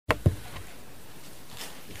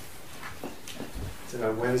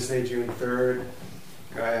Wednesday, June 3rd,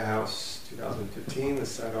 Gaia House, 2015, the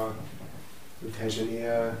Sayadaw U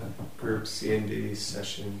Tejaniya Group C&D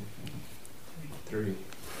Session 3.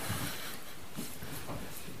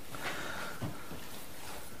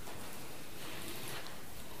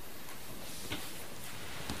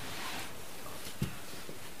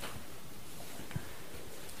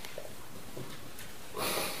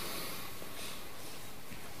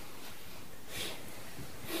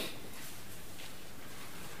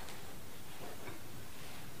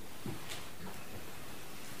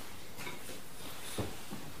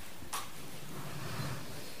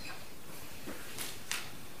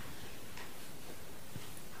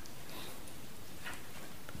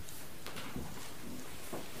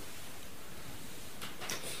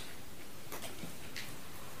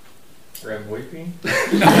 I'm waiting.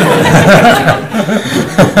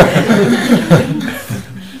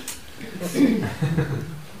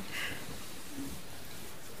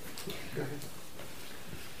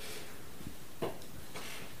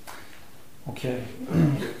 Okay,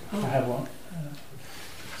 I have one.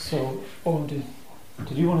 So, Owen, did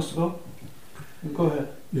you want us to go? Go ahead.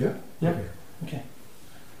 Yeah. Yeah. Okay.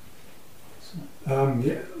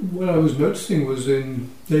 What I was noticing was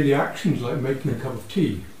in daily actions like making a cup of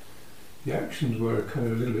tea, the actions were kind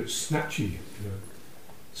of a little bit snatchy,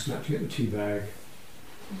 snatching at the tea bag,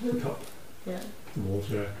 the cup, the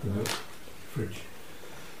water, the milk, the fridge.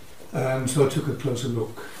 And so I took a closer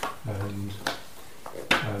look, and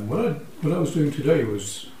what I was doing today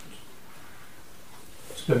was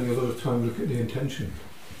spending a lot of time looking at the intention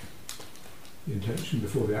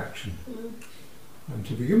before the action. And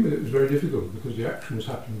to begin with, it was very difficult because the action was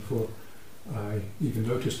happening before I even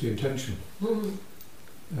noticed the intention.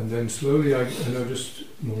 And then slowly I noticed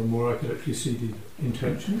more and more I could actually see the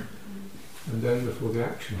intention, and then before the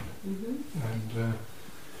action.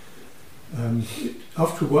 And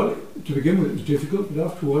after a while, to begin with it was difficult, but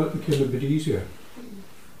after a while it became a bit easier.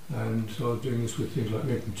 And so I was doing this with things like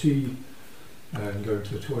making tea and going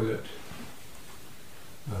to the toilet.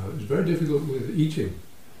 It was very difficult with eating,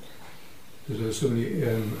 because there were so many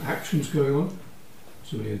actions going on,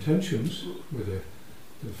 so many intentions with the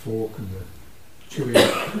fork and the chewing,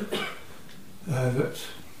 that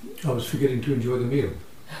I was forgetting to enjoy the meal.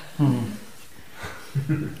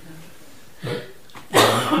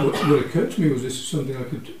 But what occurred to me was this is something I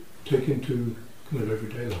could take into kind of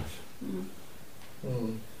everyday life.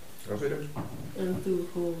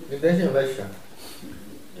 Intention like that.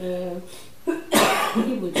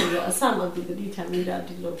 He would do a sum of the determined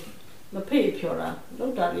the pay pure,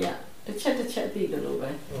 no daria, the chat the little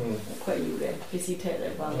way. Quite you there, busy tailor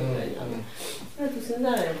about it. To send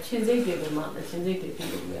that, changing the amount, changing the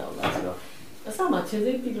people, that's all. A summer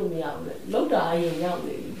changing people me out, low die young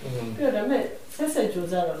lady. Good, I met Cessa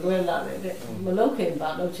Joseph, well, Malokin,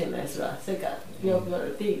 but no chinesa, second, you're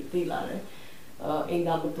the ladder. In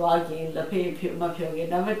the dwagging, the pay pure, my pure,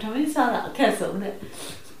 never to Sarah, a castle.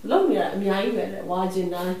 Long year, me, I went watching,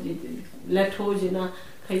 let Hojina,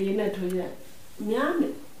 Kayina to you.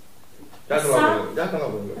 Yan. That's all.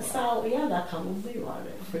 So, yeah, that comes be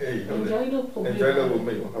worried. Enjoyable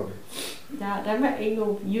meal. That I met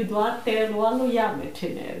you do not tell one yam it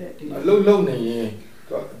in it. Lonely,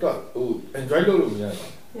 enjoyable.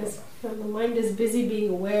 Yes, the mind is busy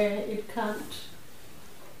being aware, it can't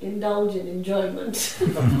indulge in enjoyment.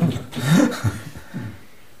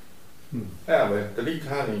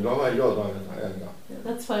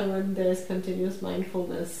 That's why when there's continuous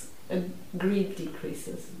mindfulness, greed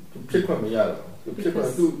decreases. Because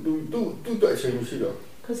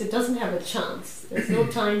it doesn't have a chance. There's no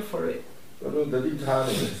time for it. Because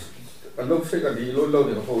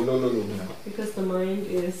the mind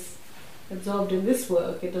is absorbed in this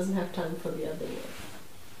work, it doesn't have time for the other work.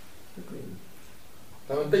 Agreed.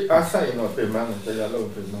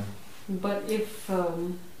 But if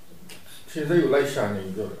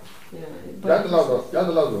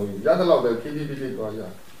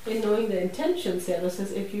in knowing the intentions, Sayadaw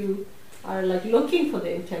says, if you are like looking for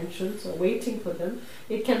the intentions or waiting for them,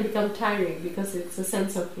 it can become tiring because it's a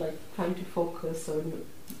sense of like trying to focus or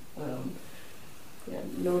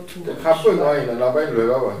know too much.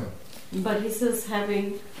 But he says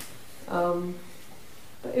having,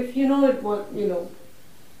 but if you know it,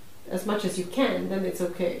 as much as you can, then it's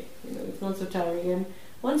okay. It's not so tiring. And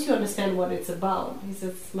once you understand what it's about, he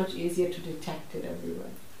says it's much easier to detect it everywhere.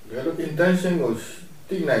 The intention was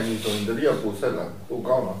when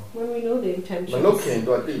we know the intentions,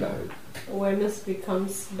 awareness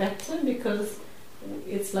becomes better because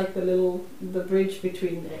it's like the bridge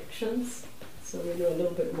between actions, so we know a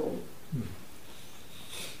little bit more.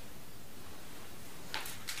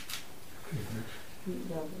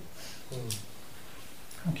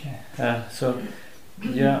 Okay. So,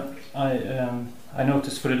 yeah, I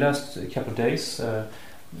noticed for the last couple of days, I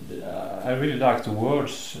really like the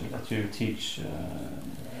words that you teach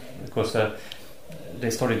because they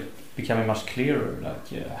started becoming much clearer, like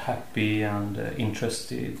happy and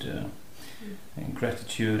interested, and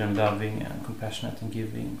gratitude and loving and compassionate and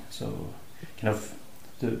giving. So, kind of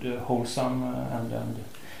the wholesome and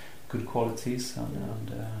good qualities,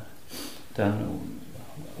 and then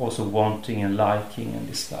also wanting and liking and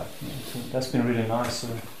disliking. So that's been really nice. So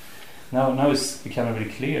now it's becoming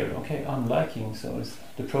really clear. Okay, I'm liking, so it's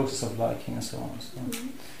the process of liking and so on. So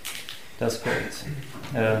that's great.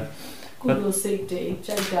 Good safety,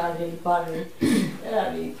 Chagari, Barry,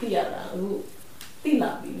 Tiara,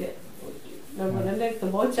 Tila, number the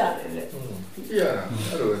watch out. Yeah,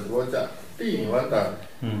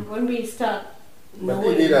 When we start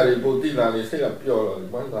knowing, when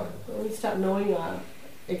we start knowing our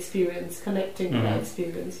experience, connecting with our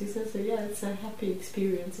experience, he says, yeah, it's a happy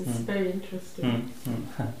experience. It's very interesting.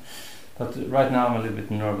 But right now I'm a little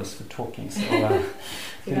bit nervous for talking, so a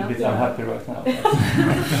little bit unhappy right now.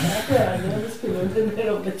 Nervous people in the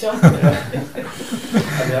middle of the jump. That's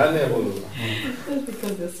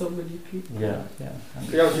because there's so many people. Yeah.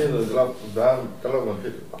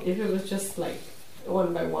 If it was just like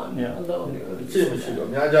one by one, alone, it would be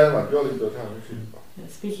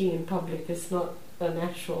speaking in public is not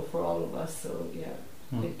natural for all of us, so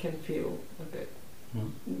it can feel a bit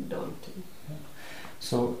daunting. Yeah.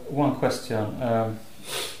 So one question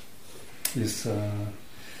is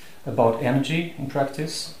about energy in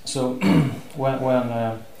practice. So when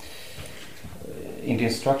in the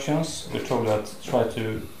instructions we're told that try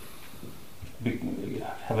to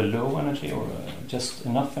have a low energy or just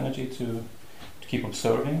enough energy to keep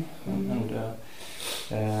observing, and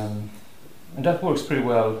that works pretty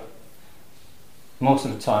well most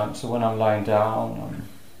of the time. So when I'm lying down, I'm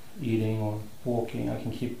eating or walking, I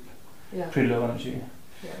can keep pretty low energy.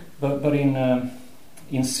 Yeah. But in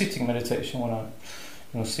sitting meditation, when I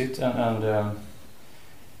sit and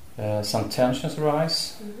some tensions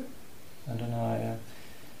arise, and then I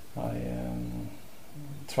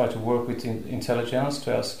try to work with intelligence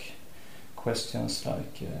to ask questions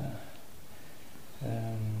like,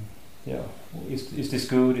 is this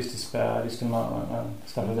good? Is this bad? Is the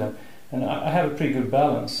stuff like that? And I have a pretty good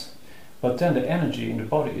balance. But then the energy in the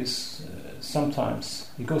body is sometimes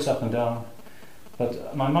it goes up and down.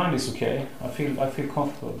 But my mind is okay. I feel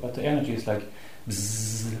comfortable. But the energy is like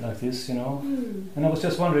bzzz, like this, you know. And I was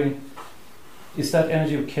just wondering, is that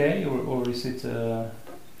energy okay, or is it?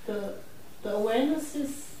 The awareness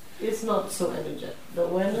is not so energetic. The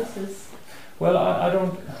awareness is. Well, I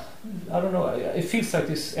don't know. It feels like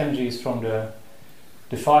this energy is from the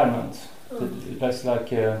defilement. That's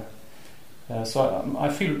like. So I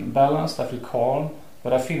feel balanced. I feel calm,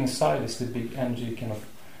 but I feel inside is the big energy kind of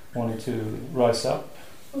wanting to rise up.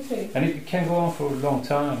 Okay. And it can go on for a long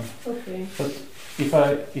time. Okay. But if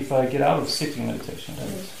I get out of sitting meditation,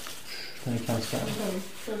 then it comes down.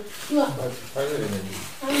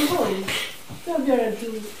 I'm going.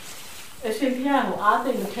 Actually, I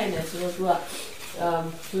think the tennis was what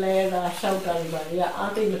Lara shouted about. Yeah, I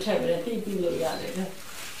think the tennis. They feel it.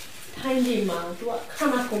 Tiny man, to a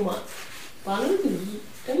kanakuma. No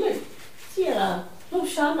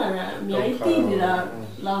shana, me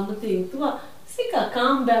Lambating to a sick a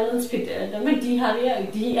calm balance pit, the Mediharia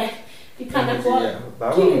idea. You can't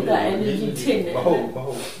kill the energy tin.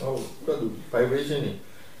 Vibration.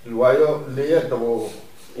 Why layer the wall?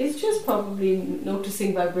 It's just probably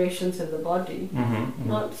noticing vibrations in the body,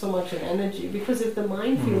 not so much an energy. Because if the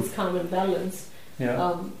mind feels calm and balanced,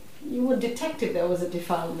 you would detect if there was a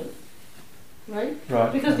defilement. Right?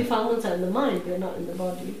 Because defilements are in the mind, they're not in the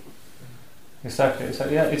body. Exactly.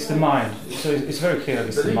 Yeah, it's the mind. So it's very clear that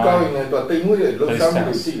it's the mind. But the mind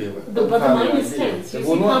is tense. You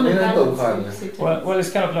see calm and balance. Well,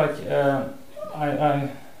 it's kind of like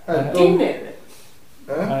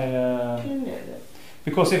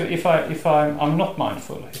because if I'm not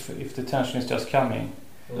mindful, if the tension is just coming,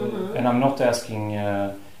 and I'm not asking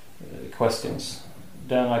questions,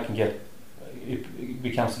 then I can get it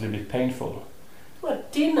becomes a little bit painful.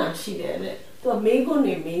 What dinner she did? To mego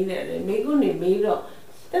ne me there, mego ne me do.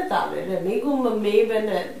 That mego me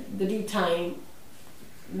the time.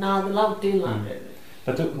 Now the love dinner.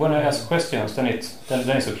 But when I ask questions, then it's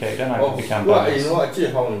okay. Then I become balanced.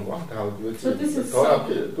 So this is old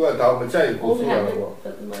habit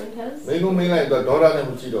that the mind has.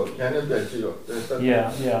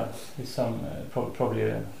 Yeah. It's some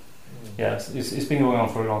probably. Yes, it's been going on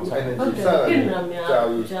for a long time. Okay.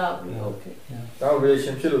 Now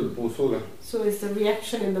reaction ဖြစ်လို့ပိုဆိုးလာ So it's the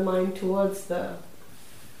reaction in the mind towards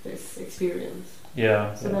this experience. Yeah.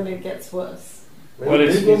 So then it gets worse. Well,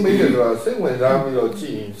 it's- ဒီကိုမေးတယ်ဆိုတာစိတ်ဝင်စားပြီးတော့ကြ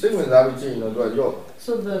ည့်ရင်စိတ်ဝင်စားပြီးကြည့်ရင်တော့သူကရော့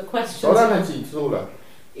So the questions. ဒေါသနဲ့ကြည့်ဆိုးလာ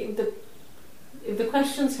If the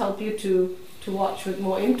questions help you to watch with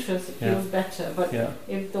more interest, it feels better. But Yeah.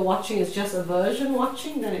 if the watching is just aversion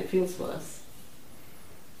watching, then it feels worse.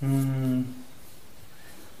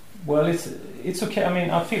 Well, it's okay. I mean,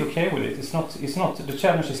 I feel okay with it. It's not. The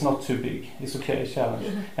challenge is not too big. It's okay challenge.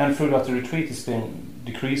 And throughout the retreat, it's been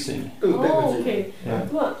decreasing. သူ့တဲ့မကြည့် Okay. Yeah.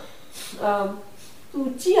 သူ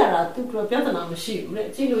ကြည့်ရတာသူကပြဿနာမရှိဘူးလေ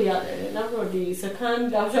ကြည့်လို့ရတယ်နောက်တော့ဒီစခန်း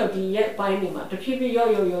တောက်လျှောက်ဒီရဲ့ပိုင်းနေမှာတဖြည်းဖြည်းရော့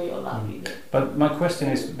လာပြီလေ But my question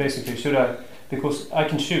is basically, should I? Because I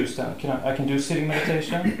can choose. Then I can do sitting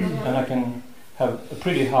meditation, and I can have a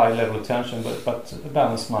pretty high level of tension, but a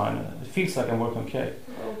balanced mind. It feels like I'm working okay.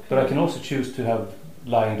 But I can also choose to have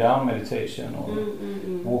lying down meditation or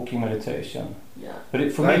walking meditation. Yeah. But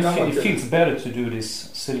for me, it feels better to do this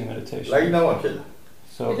sitting meditation. လိုက်နောက်မှာဖြစ်လာ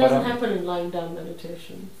So, It doesn't happen in lying down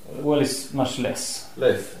meditation. Well, it's much less.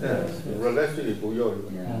 less relax ပြီးပိုရော့တယ်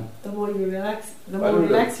Yeah. The more you relax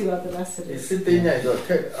you are, the less it ဒီ is. စစ်တင်းညိုင်တော့ထ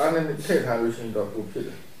က်အားနဲ့ထည့်ထားလို့ရှိရင်တော့ပိုဖြစ်တ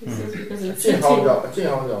ယ် He says because in အကျင့်ဟောင်း sitting, ကြောင့်အကျင့်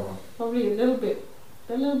ဟောင်းကြောင့်ပါ probably a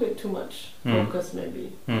little bit too much focus, maybe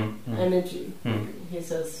energy. He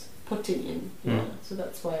says putting in. Yeah. So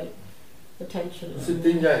that's why the tension is. စစ်တ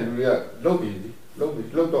င်းညိုင်လူတွေကလုပ်ပြီး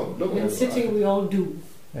In sitting, we all do.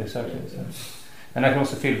 Exactly. And I can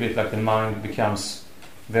also feel a bit like the mind becomes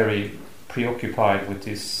very preoccupied with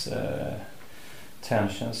this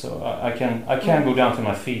tension. So I can go down to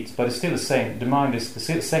my feet, but it's still the same. The mind is the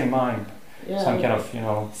same mind. Yeah. Some kind of,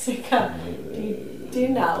 Sika, di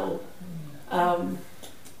now.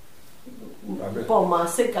 Boma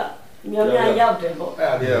sika.အဲ့ဒါတွေ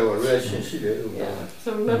က reaction ရှိတယ်လို့ Yeah. So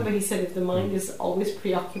remember, he said if the mind is always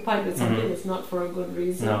preoccupied with something, it's not for a good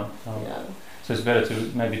reason. no. Yeah. So it's better to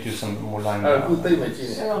maybe do some more lying အဲ့ဒါသူ down. သိမကြည့်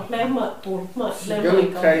နေ So lemma,ဒီလို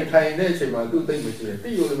ထိုင်တဲ့အချိန်မှာသူသိမကြည့်နေ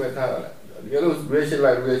တိလို့လည်းထားတာဒီလို reaction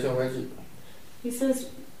လိုက် reaction ပဲကြည့် He says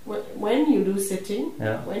when you do sitting,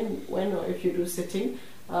 Yeah. when or if you do sitting,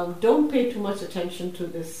 don't pay too much attention to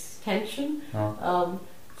this tension.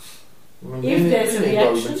 If there's a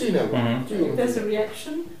reaction, ကြည့်နေပါကြည့် if there's a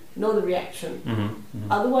reaction, know the reaction.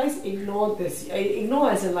 Otherwise, ignore this. Ignore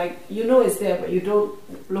as in like you know it's there, but you don't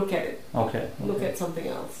look at it. Okay. Look at something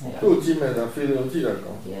else. Yeah. သူ့ကြည့်မယ်ဆို feeling ကြည့်တာ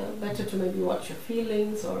ကောင်း Yeah, better to maybe watch your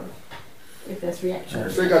feelings or if there's reaction.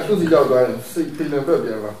 စိတ်ကသူ့စီရောက်သွားရင်စိတ် feeling ပဲပြ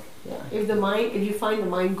န်လာ Yeah, if you find the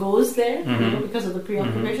mind goes there because of the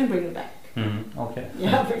preoccupation, bring it back. Okay.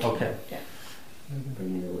 Yeah, bring it Okay. back. Yeah,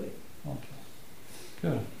 bring it away. Okay.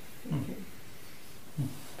 Good. Okay.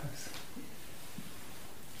 Thanks.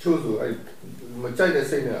 ချို့ဆိုအဲ့မကြိုက်တဲ့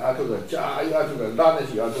စိတ်နဲ့အားထုတ်တာကြာရအားထုတ်တာလာနဲ့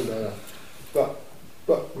စီအားထုတ်တာ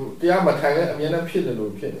သူတရားမထိုင်လဲအမြဲတမ်းဖြစ်နေ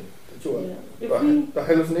လို့ဖြစ်နေတချို့က Yeah.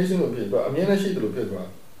 hallucination လို့ဖြစ်သွားအမြဲတမ်းရှိတယ်လို့ဖြစ်သွား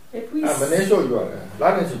If weမနေလျှော့ယူရတယ်လာ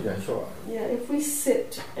နဲ့စီပြန်လျှော့ရတယ် yeah, if we sit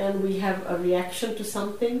and we have a reaction to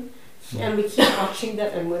something and we keep watching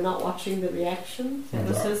that and we're not watching the reaction,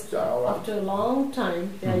 it says ကြာသွား after a long time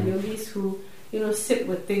there are yogis who sit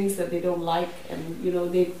with things that they don't like and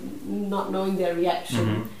they not knowing their reaction.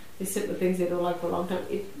 They sit with things they don't like for a long time.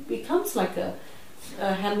 It becomes like a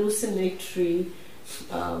hallucinatory,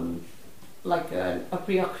 like a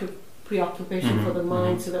preoccupation for the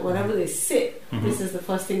mind, so that whenever they sit, this is the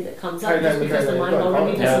first thing that comes up, just because the mind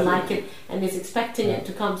already doesn't like it and is expecting it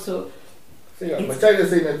to come. So စိတ်ကမကြိုက်တဲ့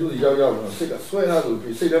စိတ်နဲ့သူ့စီရောက်တော့စိတ်ကဆွဲထားလို့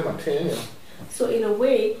ပြီးစိတ်ထဲမှာထင်းနေ So in a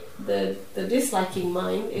way, the disliking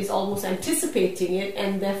mind is almost anticipating it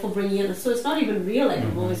and therefore bringing it. So it's not even real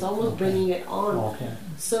anymore. It's almost bringing it on. Okay.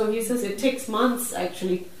 So he says it takes months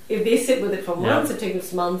actually. If they sit with it for months, it takes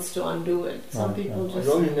months to undo it. Some people just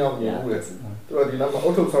ရောင်းနေအောင်မြင်ဘူးလေသူကဒီနောက်မှာအု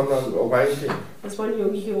တ်ထုတ်ဆောင်တော့အဝိုင်းဖြစ် There's one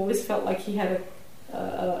yogi who always felt like he had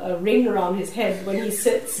a ring around his head when he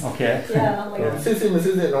sits. Okay. Yeah, like စစ်စစ်မစ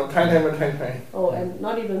စ်စစ်တော့ထိုင်မထိုင် oh, and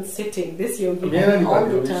not even sitting. This yogi အမြဲတမ်းဒီမှာ all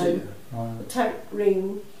ပြော the ရှိ time. A tight ring.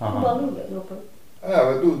 Uh-huh. No problem. အဲ့ဒါ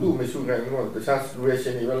ပဲသူ့မရှိနိုင်ဘူးတခြား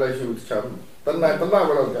reaction တွေပဲလိုက်ရှိတခြားတနာ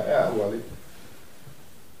ပဲတော့ကြာအဲ့ဟိုလေ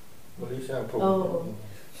မလေးရှားပုံ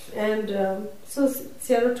And so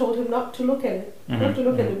Sayadaw told him not to look at it. Not to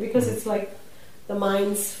look at it because it's like the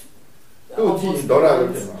mind's သူ့ကြည့်ဒေါ်လာပဲ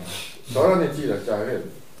ဖြစ်မှာဒေါ်လာနဲ့ကြည့်တာကြာခဲ့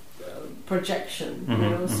projection.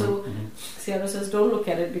 So Sayadaw says don't look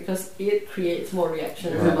at it because it creates more reaction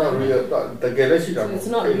in the It's not mind. real တကယ်လည်းရှိတာ So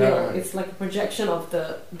it's not real. It's like a projection of the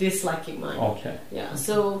disliking mind. Okay. Yeah.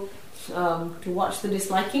 So to watch the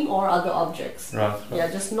disliking or other objects. Right. Yeah,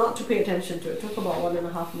 just not to pay attention to it. It took about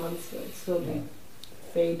 1.5 months slowly.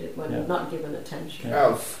 faded when Yeah. not given attention.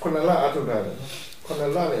 Yeah. ခုနလအထုထားတယ်ခုန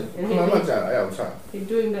လနဲ့ခုနလကြာအဲ့အောင်ချ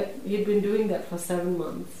He'd been doing that for 7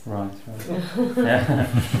 months. Right. Yeah.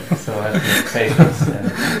 So I have to patience. Yeah.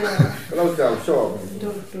 Yeah. လောက်ကြာရှော့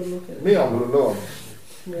Don't look at it. မင်းအောင်ဘယ်လိုလုပ်အောင်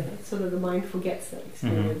Yeah. So that the mind forgets that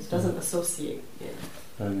experience, Mhm. doesn't associate. Yeah.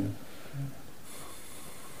 Very good.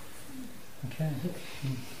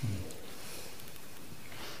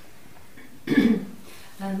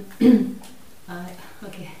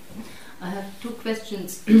 Okay. I have 2 questions.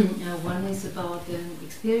 One is about an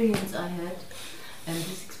experience I had, and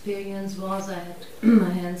this experience was I had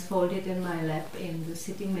my hands folded in my lap in the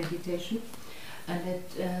sitting meditation, and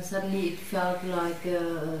suddenly it felt like a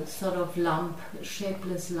sort of lump, a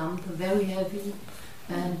shapeless lump, very heavy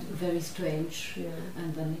and very strange. Yeah. And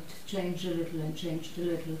then it changed a little and changed a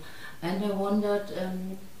little, and I wondered,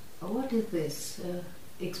 what is this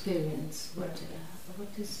experience?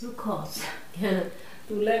 What is the cause? Yeah.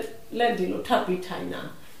 To let the tappy tina.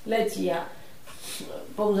 Let ya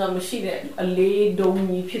ပုံစံမရှိတဲ့အလေးဒုံ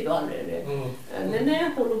ကြီးဖြစ်သွားတယ်တဲ့နည်းနည်း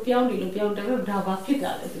ဟိုလိုပြောင်းတယ်ဒါဘာဖြစ်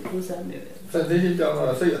တာလဲသူစူးစမ်းနေတယ် sensation ကြောင်း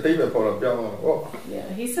တော့စိတ်အတိတ်ပဲပေါ်တော့ပြောင်းတော့ဟော Yeah,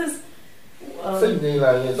 he says စိတ်နေ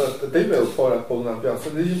လာရင်တော့အတိတ်ပဲပေါ်တာပုံစံပြောင်း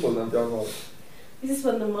sensation ပုံစံပြောင်းတော့ this is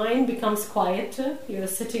when the mind becomes quieter.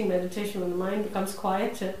 You're sitting meditation when the mind becomes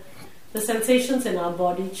quieter. The sensations in our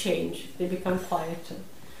body change. They become quieter.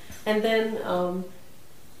 And then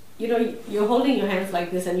you're holding your hands like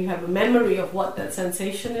this and you have a memory of what that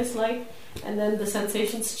sensation is like, and then the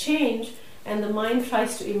sensations change and the mind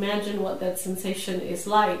tries to imagine what that sensation is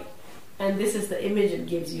like, and this is the image it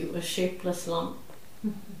gives you, a shapeless lump.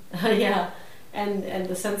 Yeah, and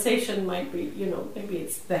the sensation might be, maybe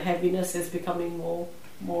it's the heaviness is becoming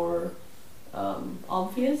more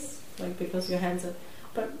obvious, like because your hands are,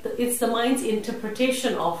 but it's the mind's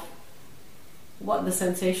interpretation of what the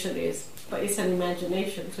sensation is. But it's an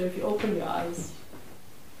imagination, so if you open your eyes,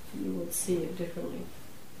 you will see it differently.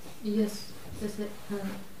 Yes, is it?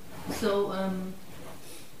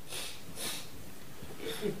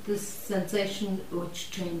 This sensation which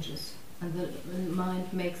changes, and the mind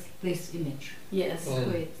makes this image. Yes.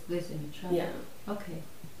 Creates this image. Right? Yeah. Okay.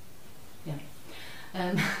 Yeah.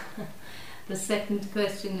 The second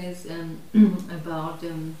question is about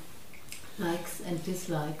likes and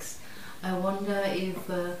dislikes. I wonder if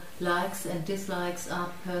likes and dislikes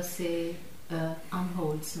are per se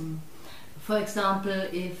unwholesome. For example,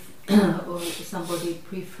 if somebody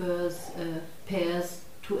prefers pears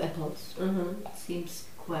to apples, it seems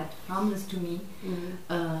quite harmless to me.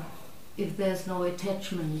 If there's no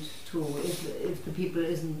attachment to, if the people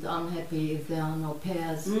isn't unhappy, if there are no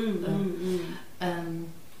pears,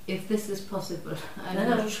 if this is possible, I'm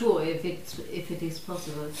not sure if it is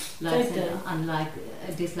possible. Likes and unlike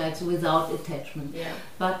dislikes without attachment. Yeah.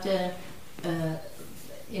 But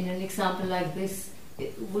in an example like this,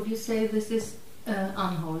 would you say this is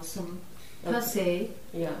unwholesome per se?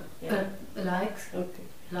 Yeah. Likes, Okay.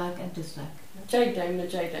 like and dislike. ကြိုက်တိုင်းနဲ့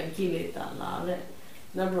ကြိုက်တိုင်းကိလေသာလာတဲ့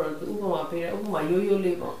နောက်ပြီးတော့ဥပမာပေးတယ်ဥပမာရိုးရိုး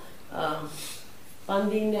လေးပေါ့ပန်း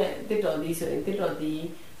သီးနဲ့တစ်တော်သီးဆိုရင်တစ်တော်သီး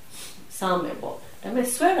စားမယ်ပေါ့ဒါပေမဲ့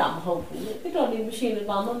ဆွဲတာမဟုတ်ဘူးတစ်တော်သီးမရှိရင်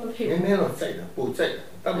ဘာမှမဖြစ်ဘူး နည်းနည်းတော့ကြိုက်တာပိုကြိုက်တာ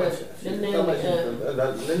တတ်မှတ်နည်း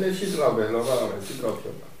နည်းရှိတော့ပဲလောကတော့ရှိတော့ဖြ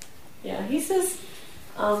စ်ပါ Yeah, he says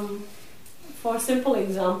for simple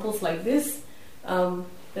examples like this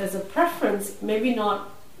there's a preference, maybe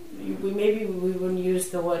we wouldn't use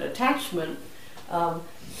the word attachment,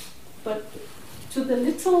 but to the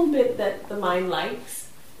little bit that the mind likes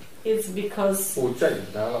is because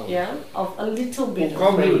of a little bit of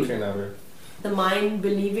greed. The mind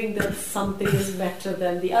believing that something is better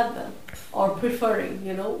than the other, or preferring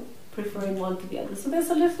one to the other. So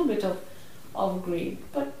there's a little bit of greed,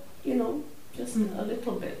 but just a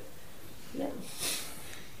little bit. Yeah.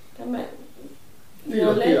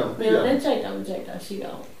 Let's check down she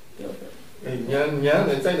go. ညာ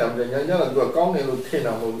နဲ့ကြိုက်တာမကြိုက်ညာကသူကကောင်းတယ်လို့ထင်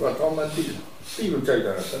တာမဟုတ်ဘူးသူကကောင်းမှသိလို့ကြိုက်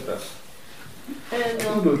တာတတ်တာသူ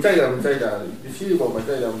တို့ကြိုက်တာမကြိုက်တာဒီရှိပေါ်မှာ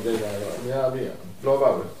ကြိုက်တာမကြိုက်တာတော့အများကြီးလောဘ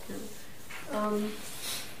ပဲ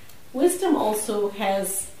Wisdom also has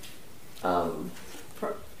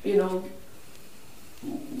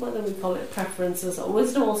what do we call it, preferences, or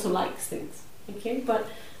wisdom also likes things, okay, but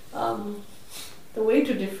the way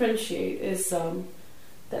to differentiate is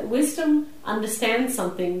that wisdom understands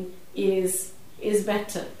something is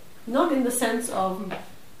better, not in the sense of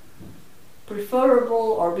preferable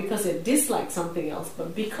or because it dislikes something else, but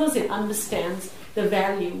because it understands the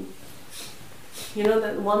value,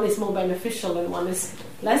 that one is more beneficial and one is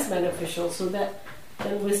less beneficial, so that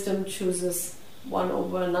then wisdom chooses one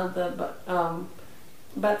over another,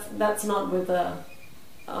 but that's not with a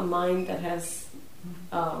mind that has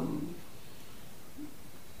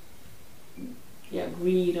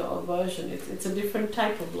greed or aversion. It's a different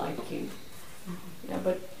type of liking. Yeah,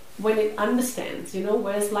 but when it understands,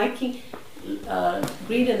 whereas liking,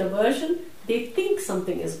 greed and aversion, they think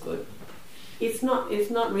something is good. It's not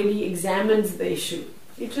really examines the issue.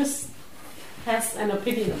 It just has an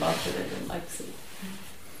opinion about it and likes it.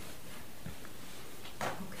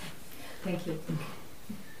 Okay. Thank you.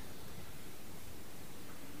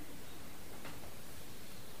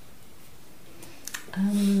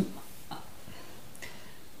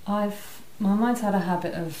 My mind's had a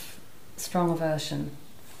habit of strong aversion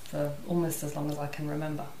for almost as long as I can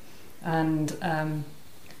remember, and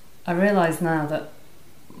I realise now that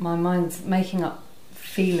my mind's making up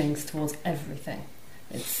feelings towards everything.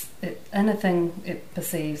 Anything it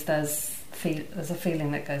perceives, there's a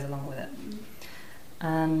feeling that goes along with it,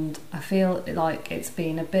 and I feel like it's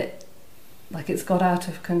been a bit like it's got out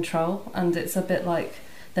of control, and it's a bit like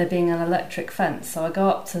there being an electric fence. So I go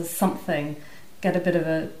up to something, get a bit of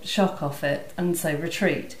a shock off it, and say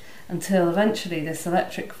retreat, until eventually this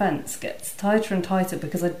electric fence gets tighter and tighter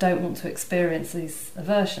because I don't want to experience these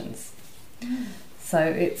aversions. So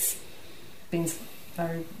it's been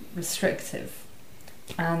very restrictive,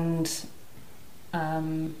 and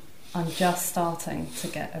I'm just starting to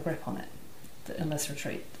get a grip on it in this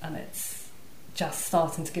retreat, and it's just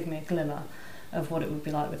starting to give me a glimmer of what it would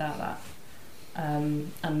be like without that.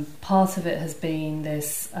 And part of it has been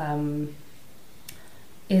this,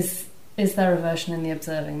 is there aversion in the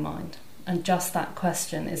observing mind? And just that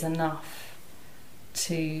question is enough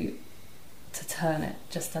to turn it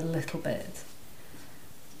just a little bit.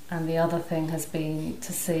 And the other thing has been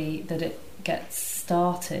to see that it gets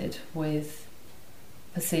started with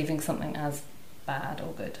perceiving something as bad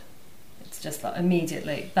or good. It's just like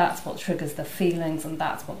immediately, that's what triggers the feelings, and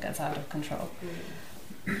that's what gets out of control.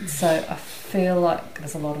 So I feel like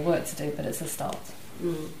there's a lot of work to do, but it's a start.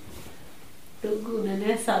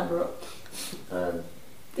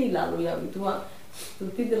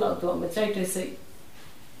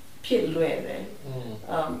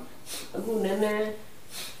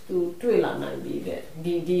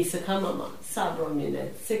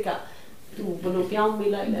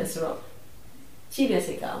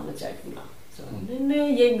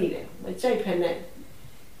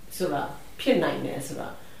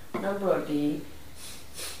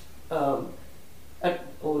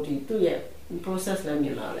 process လည်းမြ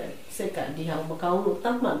င်လာတယ်စိတ်ကဒီဟာမကောင်းလို့တ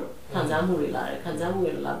တ်မှတ်လို့ခံစားမှုတွေလာတယ်ခံစားမှု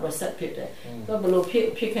တွေလာ reset ဖြစ်တယ်သူကဘယ်လိုဖြ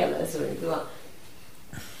စ်ခဲ့လဲဆိုရင်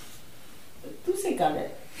သူစိတ်ကလ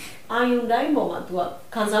ည်းအာယုန်တိုင်းပေါ်မှာသူက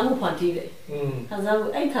ခံစားမှုဖန်တီးတယ်ခံစားမှု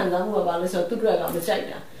အဲ့ခံစားမှုကဘာလဲဆိုတော့သူတို့ကမကြိုက်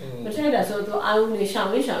တာဆိုတော့သူအာယုန်တွေရှောင်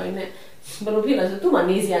ရင်းနဲ့ဘယ်လိုဖြစ်လဲဆိုသူ့မှာ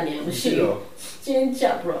နေစရာနေရာမရှိဘူးကျင်းကြ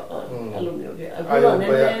ပ်ပြီးတော့အဲ့လိုမျိုးဖြစ်အခုတော့န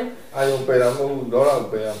ည်းနည်းအာယုန်ပယ်တာမဟုတ်ဘူးလောက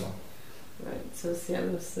ပယ်ရမှာ Right, so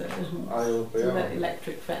Sayadaw's so that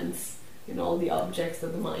electric fence, all the objects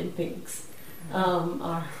that the mind thinks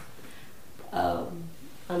are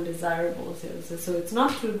undesirable. So it's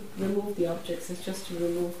not to remove the objects; it's just to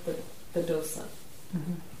remove the dosa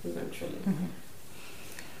eventually.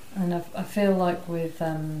 And I feel like with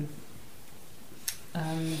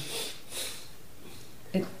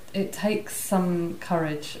it takes some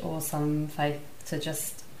courage or some faith to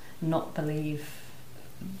just not believe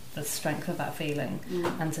the strength of that feeling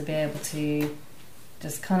and to be able to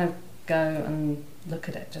just kind of go and look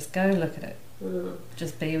at it, just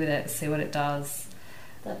be with it, see what it does.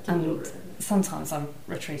 And sometimes I'm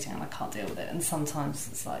retreating and I can't deal with it, and sometimes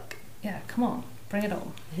it's like, yeah, come on, bring it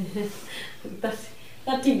on.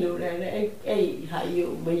 That thing how you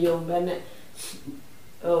when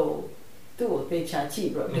oh do they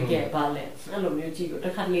chachi bro to get balance. I love you, Chico.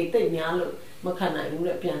 The cat lay thing, yellow, Macana, you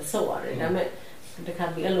let me so are it. Damn it. The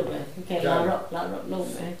cat be a little bit. Okay, la rock, low,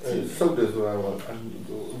 man. So this what I want.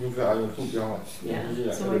 You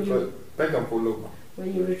yeah. So when you back and forth, when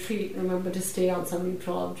you retreat, remember to stay on some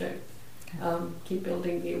neutral object. Keep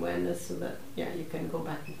building the awareness so that you can go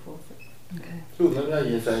back and forth. Okay. So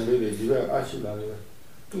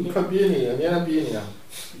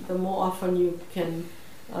the more often you can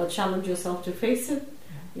challenge yourself to face it,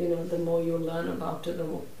 the more you'll learn about it. The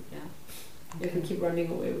more, if we keep running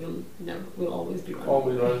away, we'll always be running.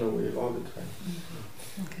 Always running away all the time.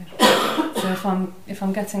 Okay. So if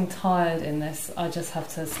I'm getting tired in this, I just have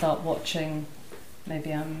to start watching.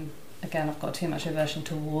 Maybe I've got too much aversion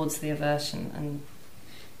towards the aversion and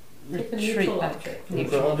retreat back.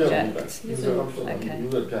 Neutral object. Use a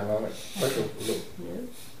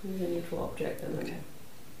neutral object, and then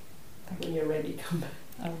when you're ready, come back.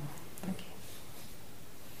 Oh, thank you.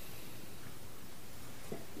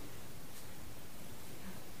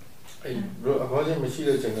 And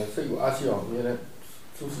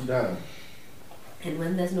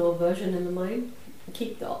when there's no aversion in the mind,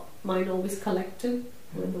 keep the mind always collected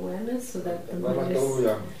with awareness so that the mind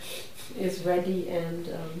is ready and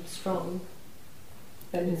strong.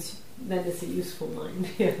 Then it's a useful mind.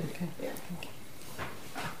 Yeah. Okay. Yeah.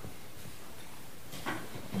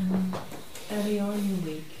 Early on in the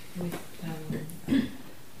week,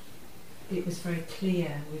 it was very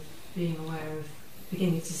clear with being aware of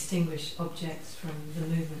beginning to distinguish objects from the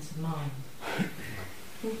movements of mind.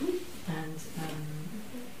 And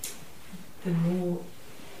the more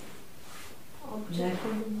Object.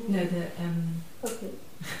 Okay.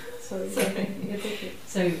 Sorry. It's okay.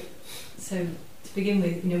 So to begin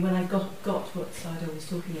with, when I got what Sayadaw was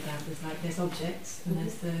talking about, was like there's objects and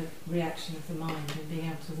there's the reaction of the mind and being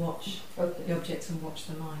able to watch the objects and watch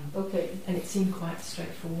the mind. Okay. And it seemed quite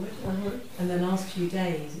straightforward. And the last few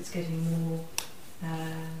days, it's getting more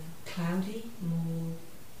cloudy.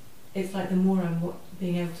 It's like the more I'm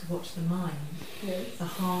being able to watch the mind, the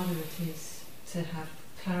harder it is to have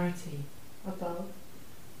clarity about.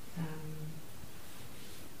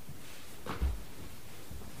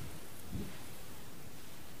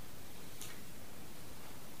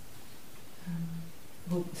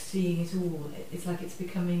 Seeing it all, it's like it's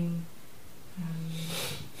becoming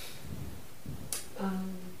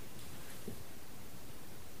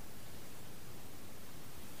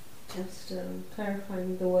just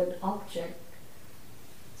clarifying the word object.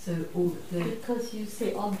 So all because you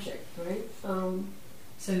say object, right?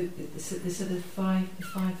 So the sort of five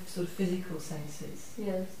sort of physical senses.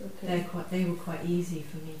 Yes. Okay. They were quite easy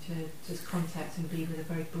for me to just contact and be with a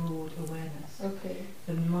very broad awareness. Okay.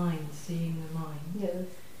 The mind, seeing the mind. Yes.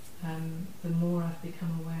 The more I've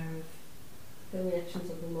become aware of the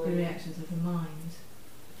reactions of the mind.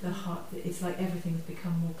 The heart. It's like everything's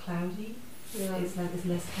become more cloudy. Yeah. It's like there's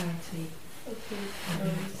less clarity. Okay.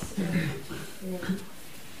 Yeah.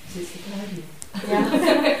 So it's the cloudy.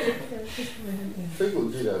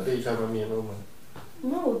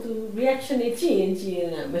 No, the reaction is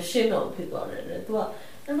machine of people.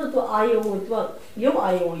 I'm not to Io with what you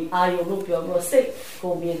Io look your sick,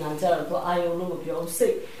 go be an answer to Io look your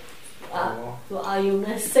sick. To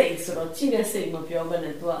Io say, so China say, of your man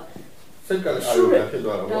at what. Sure,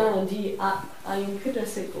 I could have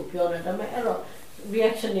said, go beyond it. I'm error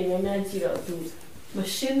reaction in your natural to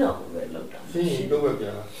machine of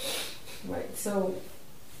right, so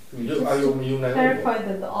clarify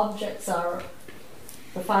that the objects are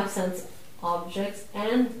the five sense objects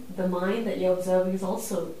and the mind that you're observing is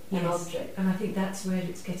also an object. And I think that's where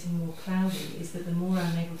it's getting more cloudy, is that the more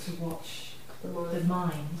I'm able to watch the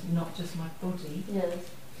mind, not just my body,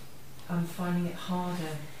 I'm finding it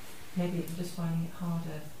harder. Maybe I'm just finding it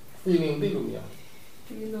harder. Do you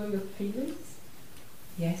know your feelings?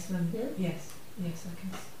 Yes, yes, I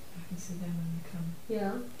can see them when they come.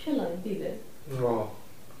 Yeah,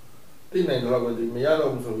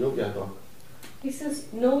 he says,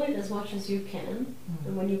 know it as much as you can,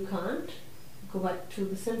 and when you can't, go back to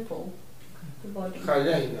the simple, the body.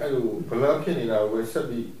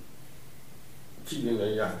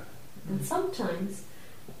 And sometimes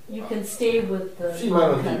you can stay with the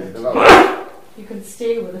you can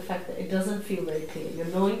stay with the fact that it doesn't feel very clear. You're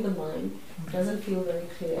knowing the mind, it doesn't feel very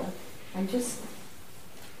clear, and just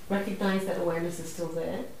recognize that awareness is still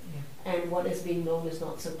there, and what is being known is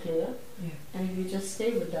not so clear. And if you just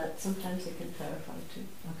stay with that, sometimes it can clarify too.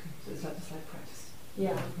 Okay, so it's like practice.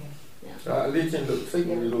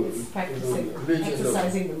 It's practicing,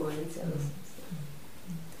 exercising the mind.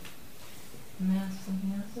 May I ask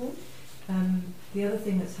something else? The other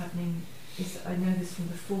thing that's happening is that I know this from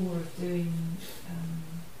before of doing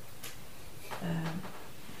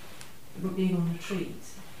being on retreat.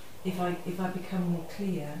 If I become more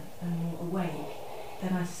clear and more awake,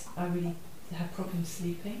 then I really have problems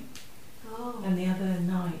sleeping. And the other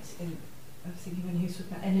night, I was thinking when he was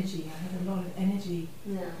talking about energy, I had a lot of energy,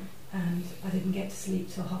 and I didn't get to sleep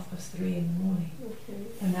till 3:30 in the morning.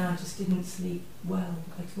 And now I just didn't sleep well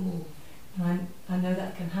at all. And I know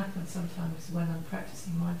that can happen sometimes when I'm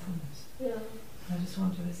practicing mindfulness. I just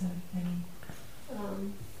wonder, is there any...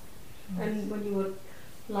 and when you were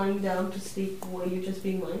lying down to sleep, were you just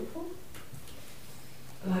being mindful?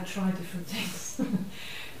 Well, I try different things.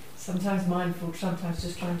 Sometimes mindful, sometimes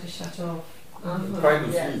just trying to shut off. Trying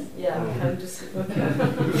to sleep. Trying to sleep. Okay.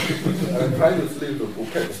 Trying to sleep,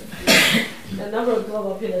 okay. The number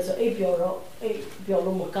of people so 8 ပြော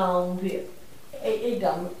လို့မကောင်းဖြစ်8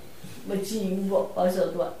တောင်မကြည့်ဘူးပေါ့ဘာလို့ဆို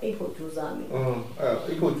တော့8ကိုကြိုးစားနေ8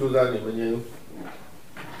ကိုကြိုးစားနေမငြင်းဘူး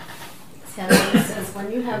Sayadaw says when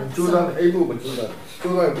you have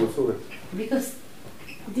because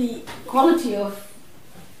the quality of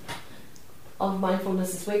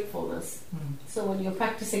mindfulness is wakefulness. So when you're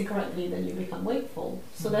practicing correctly, then you become wakeful.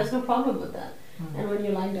 So there's no problem with that. And when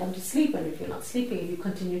you're lying down to sleep, and if you're not sleeping, if you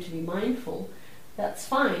continue to be mindful, that's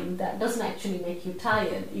fine. That doesn't actually make you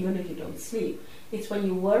tired, even if you don't sleep. It's when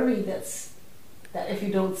you worry that if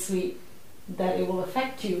you don't sleep, that it will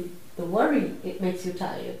affect you. The worry, it makes you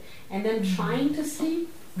tired. And then trying to sleep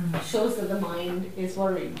shows that the mind is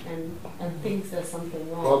worried and thinks there's something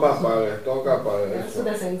wrong. So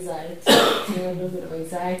there's anxiety, a little bit of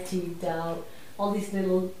anxiety, doubt, all these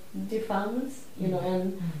little defilements,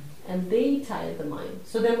 and they tire the mind.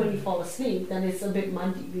 So then when you fall asleep, then it's a bit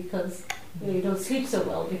muddy because you don't sleep so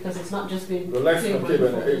well because it's not just been There's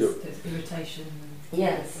irritation.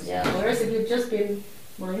 Yes, yeah. Whereas if you've just been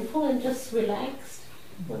mindful and just relaxed,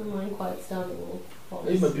 when the mind quiets down, it will fall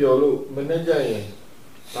asleep.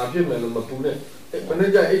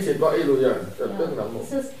 It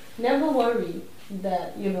says never worry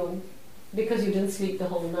that because you didn't sleep the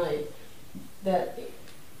whole night that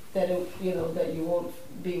you won't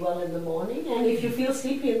be well in the morning. And if you feel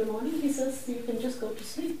sleepy in the morning, he says you can just go to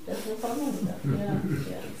sleep. There's no problem with that. Yeah.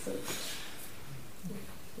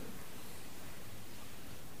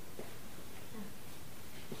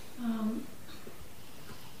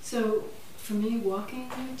 So for me, walking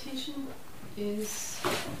meditation is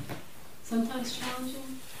sometimes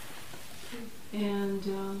challenging, and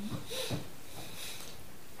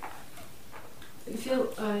I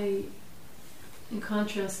feel in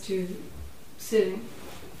contrast to sitting,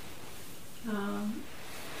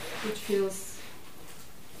 which feels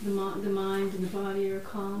the mind and the body are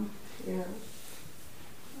calm. Yeah.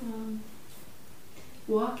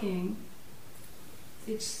 Walking,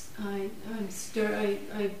 I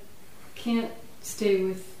can't stay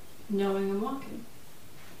with knowing I'm walking.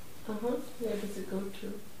 Where does it go to?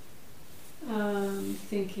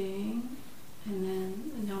 Thinking, and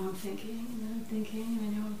then I know I'm thinking, and then I'm thinking, and I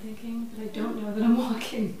know I'm thinking, but I don't know that I'm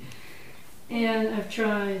walking. And I've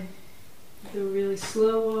tried the really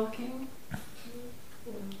slow walking,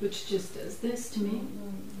 which just does this to me,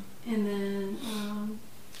 and then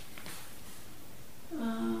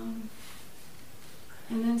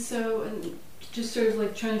just sort of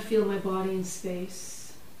like trying to feel my body in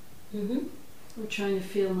space, or trying to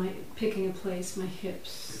feel picking a place, my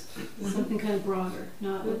hips, something kind of broader,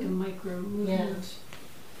 not like a micro movement.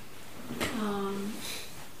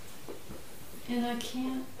 And I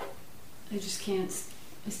just can't,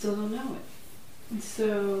 I still don't know it. And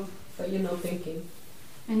so... But you know thinking.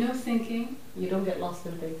 I know thinking. You don't get lost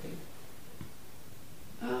in thinking.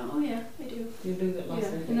 Oh yeah, I do. You do get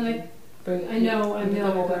lost in thinking. And then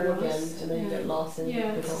I'm aware again, and then you get lost and you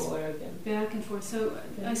become aware again. Back and forth. So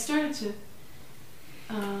I started to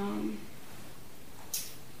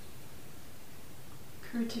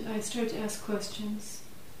ask questions.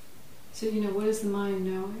 So what is the mind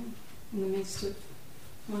knowing in the midst of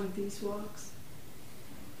one of these walks?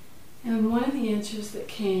 And one of the answers that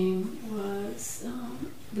came was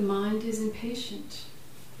the mind is impatient.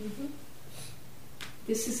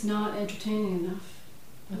 This is not entertaining enough.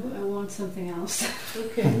 I want something else.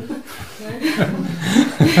 Okay.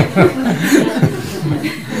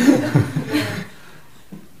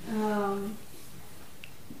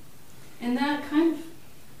 And that kind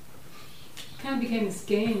of became this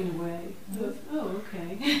game in a way of, oh, okay.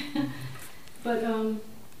 But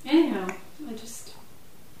anyhow,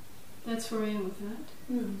 that's where I am with that.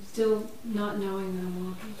 Still not knowing that I'm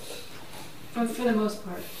walking. For the most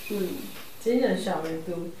part. 真正上面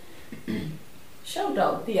都笑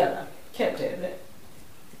到底了，开着的，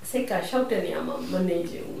谁敢笑的你嘛没内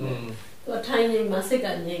疚的，我太阳嘛谁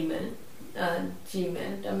敢你们，几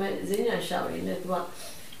们，他们真正笑的那多，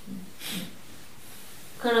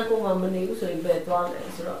看那个嘛没内疚所以别多了，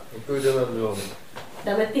是吧？对这个没有。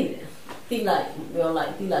他们地来没有来，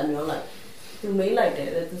就没来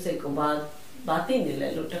的，就谁个把地你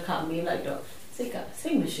来，路他看没来的，谁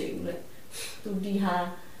没学的，就地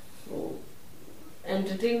下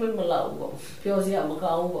entertainment မလောက်ဘူးပြောစရာမ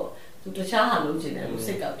ကောင်းဘူးသူတခြားဟာလုပ်ချင်တယ်လို့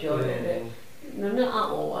စိတ်ကပြောတယ်တဲ့နည်းနည်း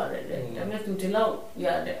အော်ရတယ်တဲ့ဒါပေမဲ့သူဒီလောက်ရ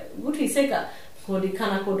တယ်အခုထိစိတ်ကကိုဒီခ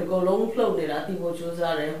န္ဓာကိုယ်တစ်ခုလုံးလှုပ်နေတာသိဖို့ကြိုး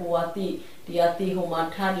စားတယ်ဟိုကတိဒီကတိဟိုမှာ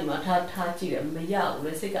ထားဒီမှာထားကြည့်တယ်မရဘူး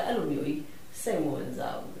လေစိတ်ကအဲ့လိုမျိုးကြီးစိတ်ဝင်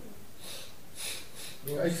စားဘူး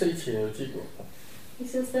အဲ့စိတ်ချင်ကိုကြည့်ကို He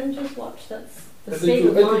says then just watch that's the state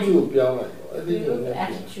of mind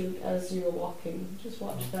attitude as you're walking just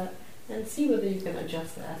watch that and see whether you can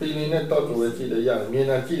adjust that.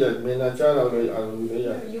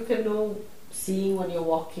 You can know seeing when you're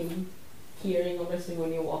walking, hearing or listening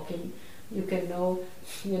when you're walking. You can know,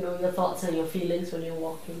 your thoughts and your feelings when you're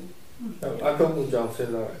walking. I don't know John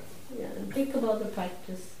said that. Yeah, and think about the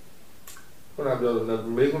practice. When I do that,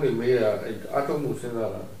 I don't know said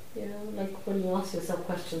that. Yeah, like when you ask yourself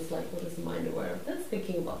questions like, what is the mind aware of? That's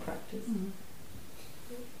thinking about practice.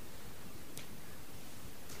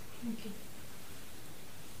 Thank you.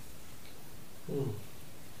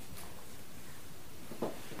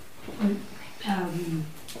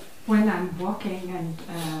 When I'm walking and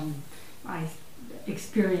I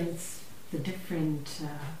experience the different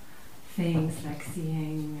things like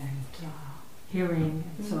seeing and hearing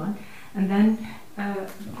and so on, and then a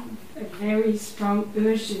very strong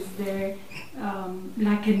urge is there,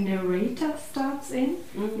 like a narrator starts in,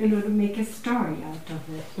 to make a story out of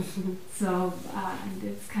it. So and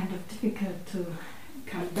it's kind of difficult to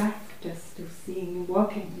come back just to seeing and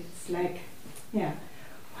walking. It's like,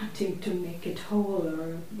 wanting to make it whole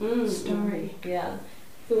or a story. Yeah.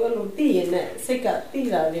 So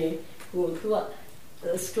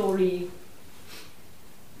a story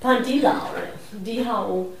Pantila, di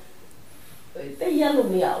how the yellow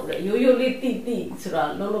meow, you lit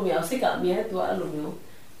sura, lolo meow, sika mea to alumio.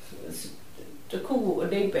 The cool a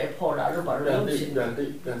day bear poured out about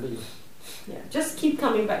Yeah, just keep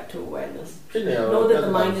coming back to awareness. Know that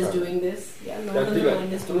the mind is doing this. Yeah, know that the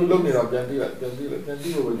mind is doing this.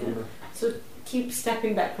 So keep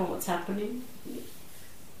stepping back from what's happening.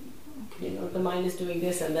 The mind is doing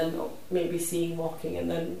this, and then maybe seeing, walking, and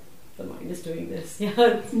then the mind is doing this. Yeah.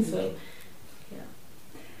 So,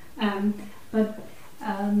 yeah. But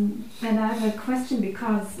then I have a question,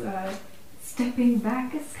 because stepping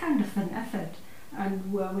back is kind of an effort,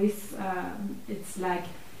 and we always it's like,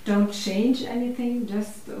 don't change anything,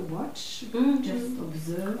 just watch, just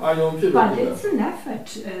observe. But it's an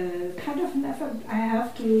effort, kind of an effort. I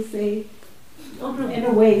have to say, in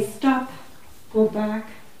a way, stop, go back.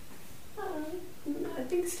 I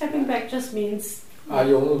think stepping back just means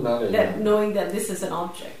that knowing that this is an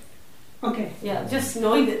object. Okay. Yeah, just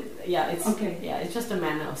knowing that. Yeah, it's okay. Yeah, it's just a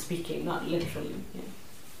manner of speaking, not literally.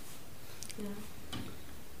 Yeah.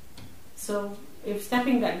 So if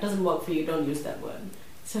stepping back doesn't work for you, don't use that word.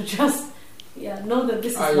 So just know that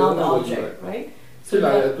this is not the object, right?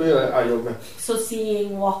 So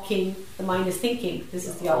seeing, walking, the mind is thinking. This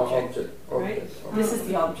is the object, right? This is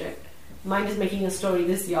the object. Mind is making a story.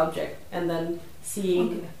 This is the object, and then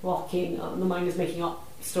seeing, walking, the mind is making a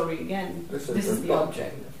story again. This is the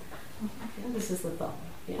object. This is the thought.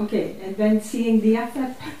 Yeah. Okay, and then seeing the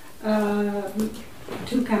effort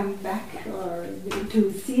to come back, or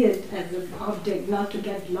to see it as an object, not to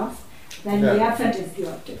get lost, then the effort is the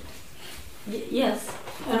object. Yes.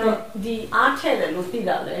 The art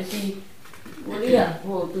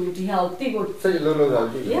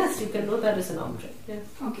yes, you can know that as an object. Yes.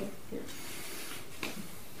 Okay. Yeah.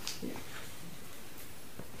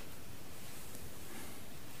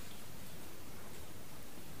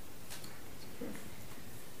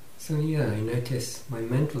 So I notice my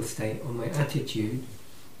mental state or my attitude.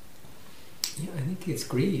 I think it's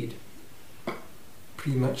greed.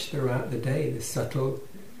 Pretty much throughout the day, the subtle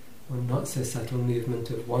or not so subtle movement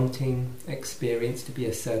of wanting experience to be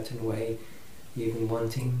a certain way, even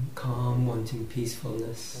wanting calm, wanting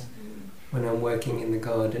peacefulness. When I'm working in the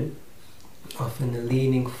garden, often the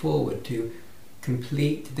leaning forward to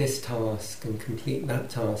complete this task and complete that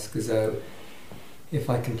task, as though if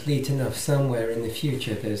I complete enough somewhere in the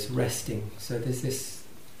future, there's resting. So there's this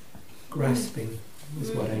grasping, is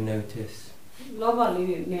what I notice.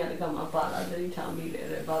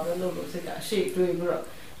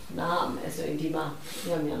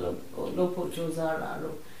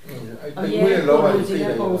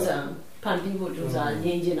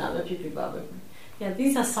 Yeah,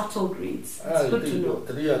 these are subtle greeds. It's good to know.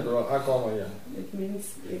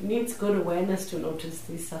 It needs good awareness to notice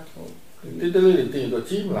these subtle greeds.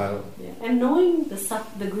 Yeah. And knowing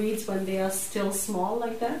the greeds when they are still small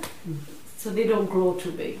like that, so they don't grow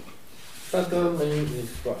too big. Subtle means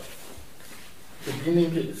what?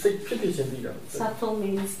 Subtle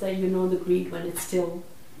means that you know the greed when it's still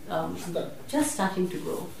just starting to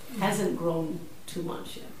grow, hasn't grown too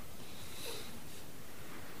much yet.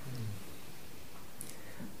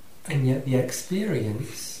 And yet the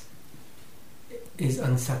experience is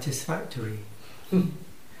unsatisfactory. The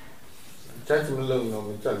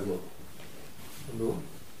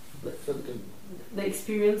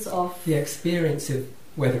experience of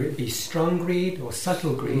whether it be strong greed or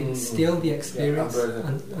subtle greed, still the experience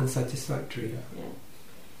unsatisfactory.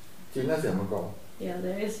 Yeah,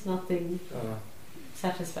 there is nothing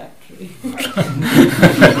satisfactory.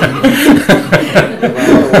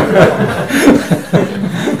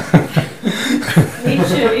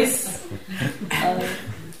 Nature is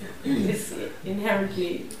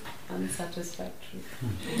inherently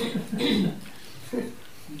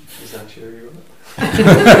She's not cheering you up.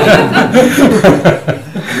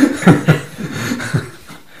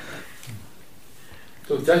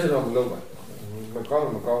 So judge it on low.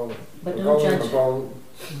 But don't judge it.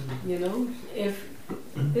 You know, if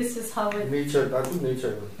this is how it nature, that's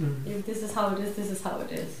nature. If this is how it is, this is how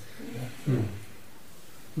it is.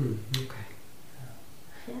 Okay.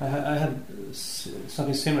 I had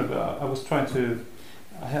something similar, but I was trying to.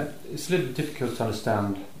 It's a little bit difficult to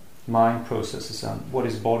understand mind processes and what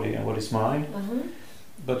is body and what is mind.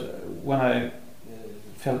 But when I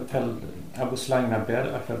felt I was lying in my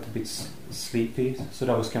bed, I felt a bit sleepy, so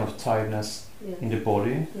that was kind of tiredness in the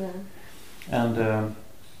body. And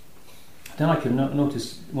then I could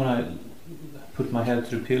notice when I put my head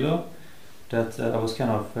to the pillow that I was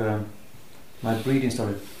kind of my breathing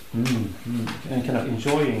started and kind of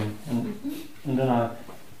enjoying, and then I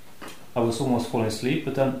was almost falling asleep.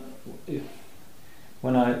 But then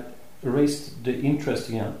when I raised the interest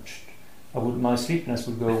again, my sleepiness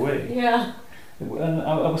would go away. Yeah. And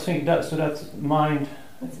I was thinking that mind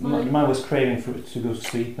was craving to go to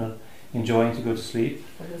sleep and enjoying to go to sleep.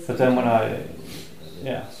 But then when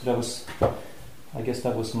so that was, I guess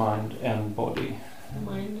that was mind and body.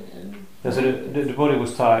 Mind and so the body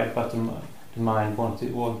was tired, but the mind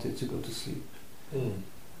wanted to go to sleep.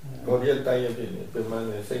 So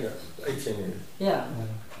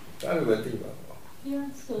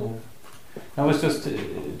I was just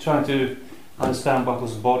trying to understand what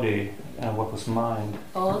was body and what was mind.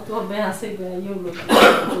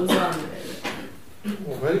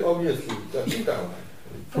 Very obviously,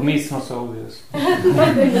 for me, it's not so obvious.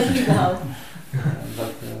 But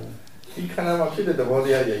he cannot fit the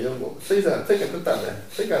body.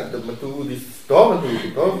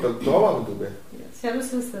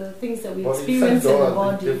 The things that we experience in the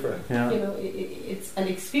body, different. You know, it's an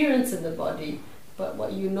experience in the body, but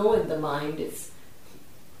what you know in the mind,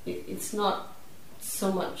 it's not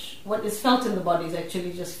so much. What is felt in the body is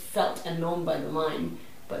actually just felt and known by the mind.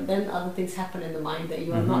 But then other things happen in the mind that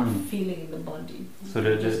you are not feeling in the body. So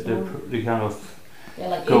the kind of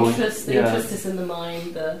like interest. The interest is in the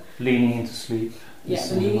mind. The leaning into sleep. Yeah,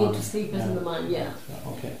 the leaning into sleep is in the mind. Yeah.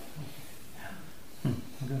 Okay.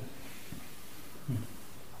 Good.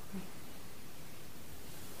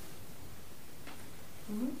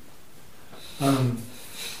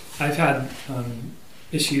 I've had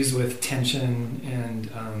issues with tension and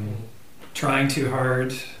trying too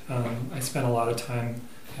hard. I spent a lot of time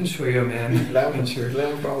at Shoyo Man. I'm sure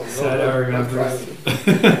Sayadaw remembers.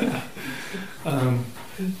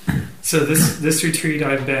 So this retreat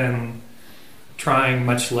I've been trying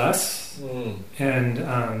much less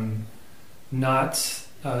and not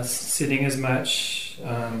sitting as much.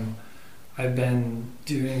 I've been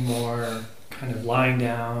doing more kind of lying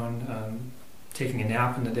down, taking a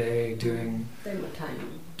nap in the day, doing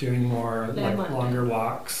more like longer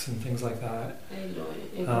walks and things like that.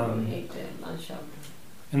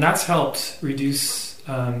 And that's helped reduce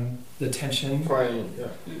the tension.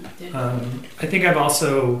 I think I've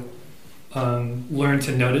also learned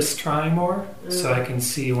to notice trying more, so I can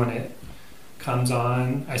see when it comes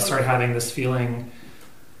on. I start having this feeling.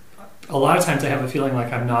 A lot of times I have a feeling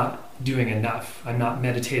like I'm not doing enough. I'm not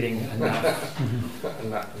meditating enough.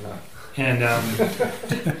 And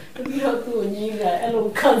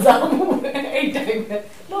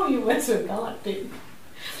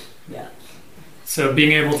so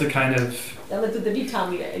being able to kind of so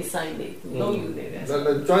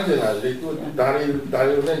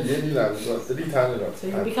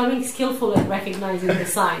you're becoming skillful at recognizing the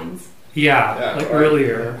signs. Like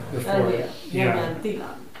earlier before.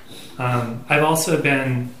 I've also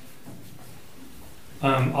been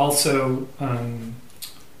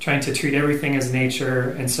trying to treat everything as nature,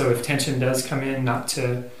 and so if tension does come in, not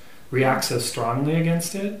to react so strongly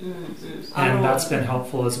against it, and that's been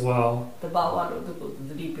helpful as well.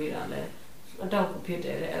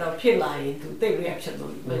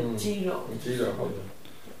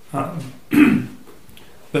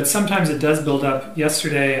 But sometimes it does build up.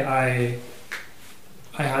 Yesterday I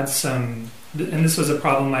had some, and this was a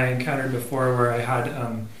problem I encountered before, where I had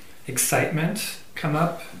excitement come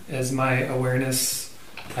up as my awareness.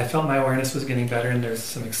 I felt my awareness was getting better, and there's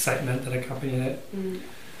some excitement that accompanied it,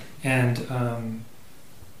 and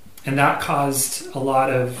that caused a lot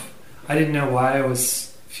of. I didn't know why I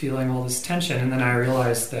was feeling all this tension, and then I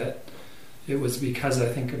realized that it was because I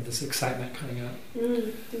think of this excitement coming up.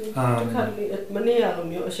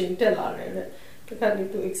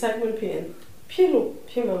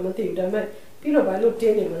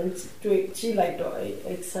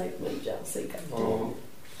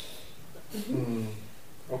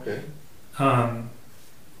 Okay. And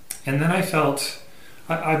then I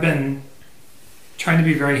I've been trying to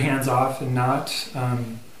be very hands-off and not...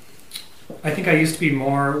 I think I used to be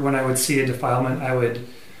more, when I would see a defilement, I would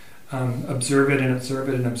observe it and observe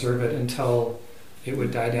it and observe it until it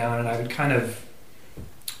would die down, and I would kind of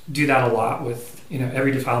do that a lot with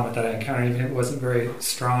every defilement that I encountered, even if it wasn't very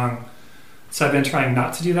strong. So I've been trying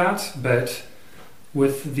not to do that, but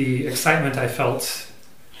with the excitement I felt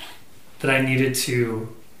that I needed to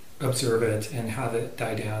observe it and have it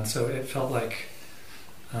die down. So it felt like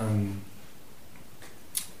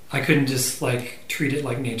I couldn't just treat it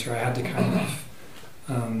like nature. I had to kind of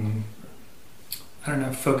I don't know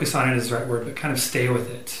if focus on it is the right word, but kind of stay with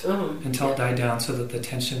it until it died down, so that the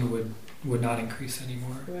tension would not increase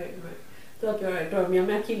anymore. Right. တော့ပြောရတော့များ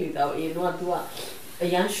များကိလေသာကိုတော့သူကအ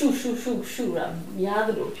ရန်ရှုတာများတ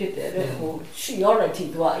ယ်လို့ဖြစ်တယ်တဲ့ဟိုရှိရတဲ့ထိ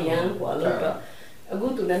သူကအရန်ဟိုလို့တော့အခု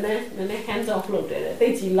သူနည်းနည်း hands off လုပ်တယ်တိ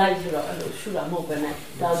တ်ကြီး light ဆိုတော့အဲ့လိုရှုတာမဟုတ်ဘဲနဲ့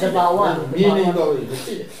ဒါတဘာဝလို့မြင်နေတော့မ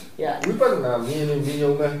ရှိဝိပဿနာမြ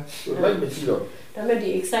င်ုံပဲ light မရှိတော့ဒါပေမဲ့ဒီ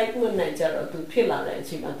excitement နဲ့ကြတော့သူဖြစ်လာတဲ့အ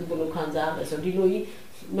ချိန်မှာသူဘယ်လိုခံစားရလဲဆိုဒီလိုကြီး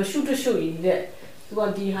မရှုတရှုကြီးတဲ့သူက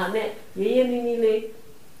ဒီဟာနဲ့ရေးရေးနီးနီးလေး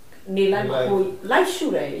နေလိုက်မှာဟို light ရှု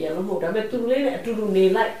တယ်ရလို့မဟုတ်ဒါပေမဲ့သူလေးနဲ့အတူတူနေ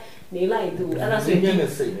လိုက်သူအဲ့ဒါဆိုရင်ဒီ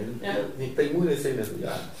စိတ်နဲ့ဒီတိမ်မှုနဲ့စိတ်နဲ့ဆိုရတ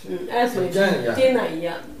ယ်အဲ့ဆိုရင်တင်းနိုင်ရ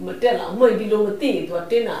မတက်လာမွေဒီလိုမသိရင်သူက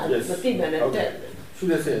တင်းတာမသိမှန်းနဲ့တက်ရှု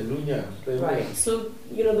တဲ့စိတ်လူညာ right so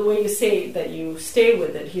the way you say that you stay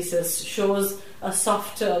with it he says shows a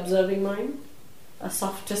softer observing mind a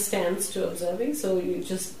softer stance to observing so you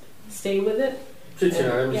just stay with it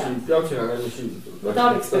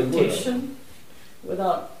without expectation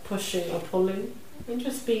without pushing or pulling and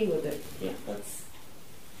just being with it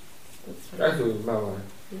that's right.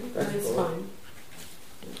 That's fine.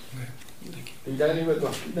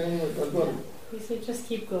 He said just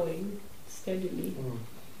keep going steadily.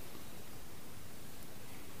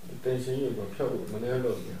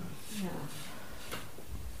 Yeah.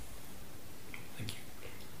 Thank you.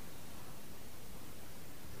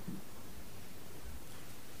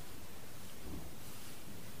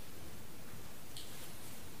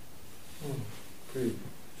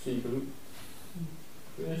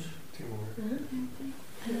 Finish.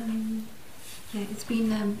 It's been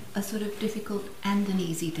a sort of difficult and an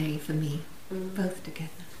easy day for me, both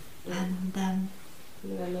together. And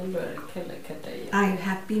I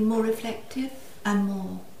have been more reflective and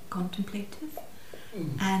more contemplative.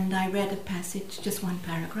 And I read a passage, just one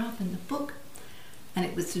paragraph in the book, and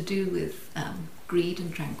it was to do with greed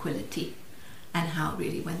and tranquility, and how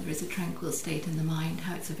really when there is a tranquil state in the mind,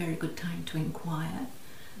 how it's a very good time to inquire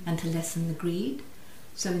and to lessen the greed.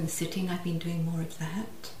 So in the sitting I've been doing more of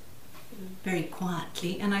that, very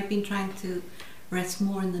quietly, and I've been trying to rest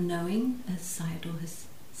more in the knowing, as Sayadaw has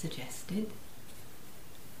suggested.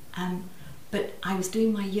 But I was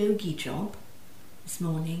doing my yogi job this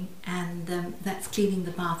morning, and that's cleaning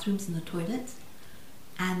the bathrooms and the toilets,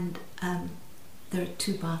 and there are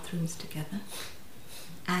 2 bathrooms together,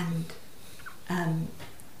 and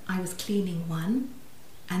I was cleaning one,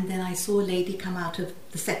 and then I saw a lady come out of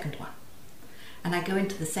the second one. And I go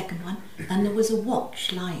into the second one, and there was a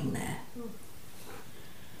watch lying there.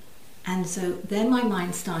 And so then my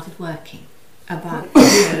mind started working about,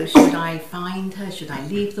 should I find her? Should I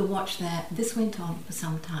leave the watch there? This went on for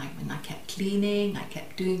some time, and I kept cleaning, I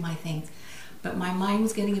kept doing my things. But my mind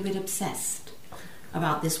was getting a bit obsessed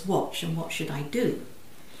about this watch and what should I do.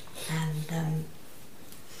 And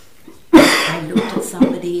I looked at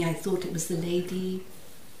somebody, I thought it was the lady.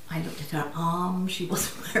 I looked at her arm, she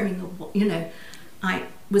wasn't wearing a watch, I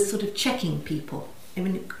was sort of checking people. I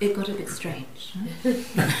mean, it got a bit strange.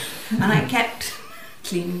 And I kept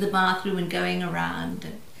cleaning the bathroom and going around.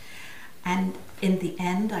 And in the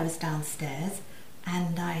end, I was downstairs,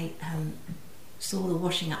 and I saw the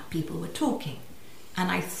washing up people were talking.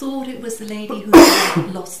 And I thought it was the lady who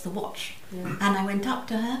had lost the watch. And I went up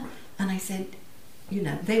to her, and I said,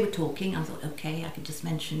 they were talking. I thought, okay, I could just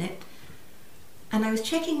mention it. And I was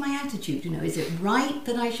checking my attitude, is it right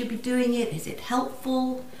that I should be doing it? Is it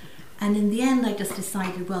helpful? And in the end, I just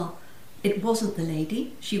decided, well, it wasn't the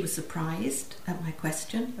lady. She was surprised at my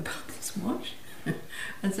question about this watch.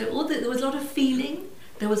 And so there was a lot of feeling.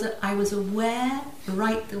 I was aware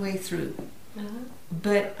right the way through.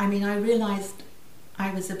 But, I realized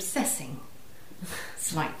I was obsessing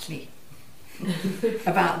slightly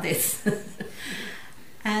about this.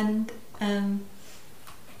 And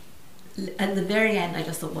at the very end, I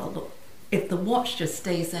just thought, well, look, if the watch just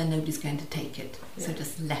stays there, nobody's going to take it. So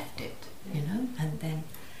just left it,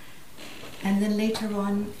 and then later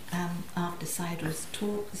on, after Sayadaw's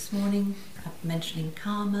talk this morning, mentioning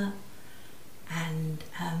karma, and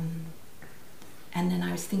then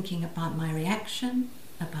I was thinking about my reaction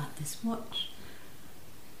about this watch,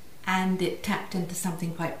 and it tapped into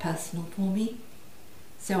something quite personal for me.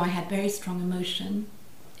 So I had very strong emotion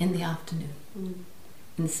in the afternoon,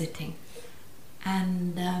 in sitting.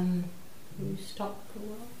 And you stop for a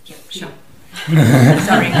while? Yeah, sure.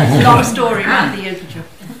 Sorry, long story about the yoga job.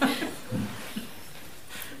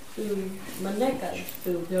 မနေ့က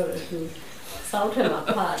သူပြောတယ်သူစောင်းထက်မှာ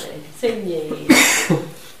ဖားတယ်စိတ်ငြိမ်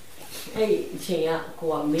အဲ့အချိန်ကကို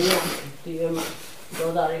ကမင်းရဒီဘက်မှာဒေါ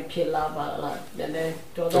သတွေဖြစ်လာပါလားနည်းနည်း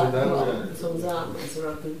ဒေါသကိုစုံစမ်းမယ်ဆို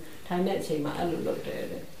တော့သူထိုင်တဲ့အချိန်မှာအဲ့လိုလုပ်တယ်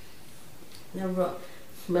တဲ့နောက်တော့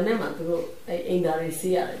မနေ့မှသူတို့အဲ့အိမ်သားတွေ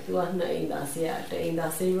ဆေးရတယ်သူကနှစ်အိမ်သားဆေးရတယ်တအိမ်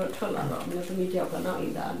သားဆေးပြီးထွက်လာတော့မျိုးသမီးတယောက်ကနောက်အိ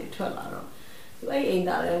မ်သားကနေထွက်လာတော့သူအဲ့အိမ်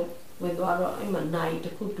သားတွေဝင်သွားတော့အဲ့မှာနိုင်တ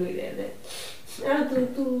စ်ခုတွေ့တယ်တဲ့အဲ့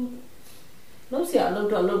သူလို့ဆရာလို့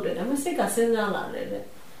တော့လုပ်တယ်ဒါပေမဲ့စိတ်ကစဉ်းစားလာတယ်တဲ့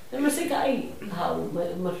ဒါပေမဲ့စိတ်ကအဲ့ဟာ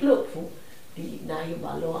မလှုပ်ဘူးဒီနိုင်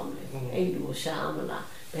ဘာလို့အောင်လဲအဲ့လိုရှာမလား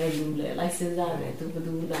ဘယ်လူလဲလိုက်စဉ်းစားတယ်သူဘယ်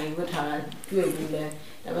သူနိုင်ဝတ်ထားတာတွေ့ဘူးလဲ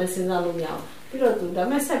ဒါပေမဲ့စဉ်းစားလို့မရအောင်ပြီးတော့သူဒါပေ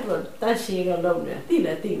မဲ့ဆက်ပြီးတော့တန်းရှည်တော့လုပ်နေတ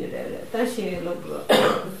ယ်တိနေတယ်တန်းရှည်လုပ်ပြီးတော့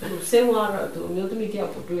သူစင်းသွားတော့သူအမျိုးသမီးတယော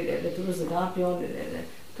က်ကိုတွေ့တယ်လေသူတို့စကားပြောနေတယ်လေ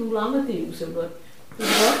သူလားမသိဘူးဆိုတော့သူ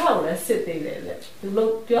တော့ထောက်လဲစစ်သေးတယ်လေသူ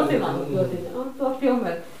လို့ပြောတယ်လားပြောတယ်အော်သူပြောမ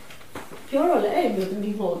ယ်ပြောတော့လေအဲ့မျိုးသ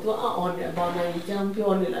မီးကိုသူအော်နေဘာနိုင်ကြမ်းပြော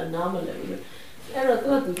နေလားနားမလဲဘူးအဲ့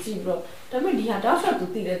တော့သူကြည့်ပြီးတော့ဒါပေမဲ့ဒီဟာတောက်လျှောက်သူ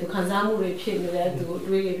သိတယ်သူခံစားမှုတွေဖြစ်နေတယ်သူအ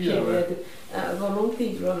တွေးတွေဖြစ်နေတယ်သူအကုန်လုံးသိပြီး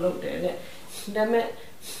တော့လုပ်တယ်လေဒါပေမဲ့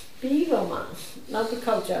ပြီးတော့မှနောက်တစ်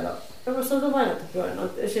ခေါက်ကျတော့အဲ့တော့စောစောပိုင်းတော့ပြောတယ်နော်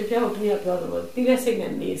အရှင်ဖျားကိုတနည်းပြောတယ်လို့တိတဲ့စိတ်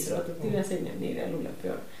နဲ့နေဆိုတော့သူတိတဲ့စိတ်နဲ့နေတယ်လို့လည်း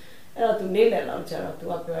ပြောတယ်အဲ့တော့သူနေလေလောက်ကျတော့သူ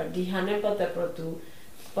ကပြောဒီဟာနဲ့ပတ်သက်ပြီးတော့သူ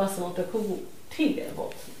personal တစ်ခုခုထိတယ်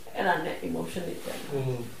ပေါ့အဲ့ဒါနဲ့ emotion တွေတယ်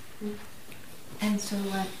And so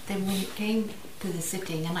then when it came to the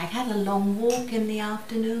sitting, and I had a long walk in the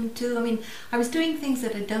afternoon too. I mean, I was doing things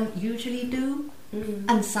that I don't usually do,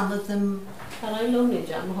 and some of them,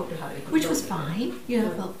 which was fine. You know,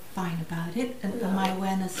 I felt fine about it, and my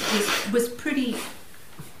awareness was pretty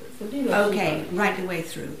okay right the way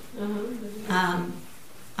through.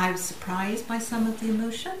 I was surprised by some of the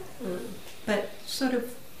emotion, but sort of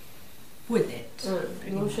with it.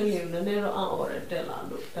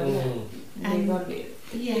 And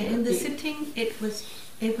yeah, in the sitting it was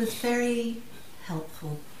very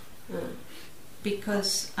helpful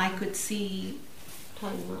because I could see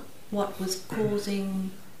what was causing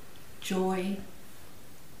joy,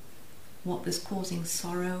 what was causing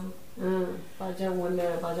sorrow. And that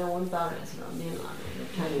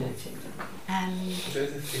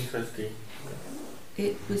is interesting.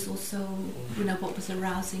 It was also, you know, what was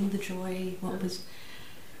arousing the joy, what was,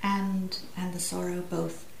 and the sorrow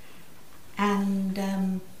both. And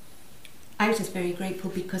I was just very grateful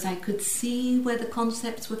because I could see where the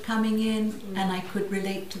concepts were coming in, and I could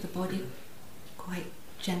relate to the body quite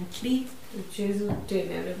gently.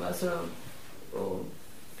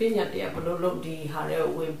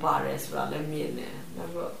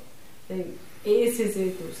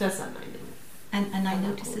 And I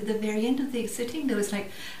noticed at the very end of the sitting there was like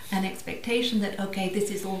an expectation that okay, this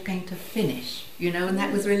is all going to finish, you know, and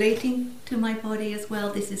that was relating to my body as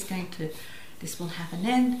well. This will have an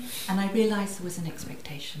end, and I realized there was an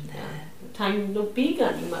expectation there. Time no big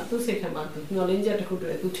anima, tu se kama tu knowledge at ku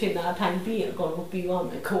tu thena time bi ko ko pi wa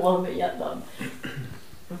me ko wa me ya da.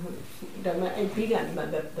 Da ma ai big anima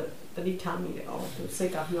that the time me oh tu se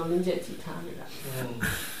ka knowledge ji tha ni la.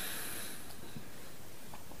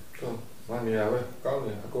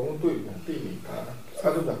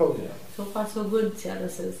 So far so good, Sarah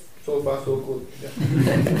says. So far so good.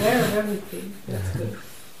 Aware of everything. That's good.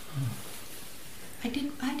 I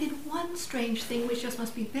did one strange thing which just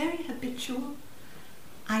must be very habitual.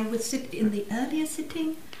 I would sit in the earlier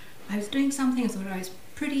sitting, I was doing something so I was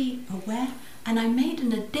pretty aware, and I made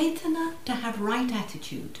an adetana to have right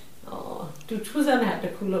attitude. Oh, to choose an had to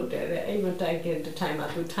cool up there, even take the time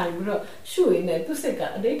at the time. Sure, in there, to say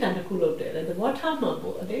a daytime to cool up there, the water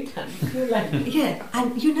mumble, a daytime. Yeah,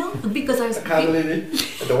 and you know, because I was.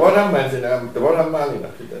 The water man, the water man.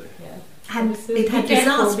 And it had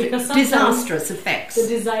disastrous effects. The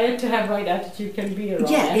desire to have right attitude can be a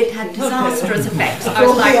wrong attitude. It had disastrous effects. I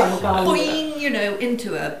was like, boing, you know,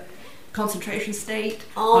 into a concentration state.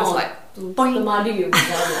 I was like, boing. And I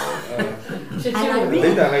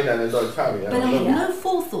realized, but I had no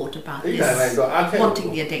forethought about this,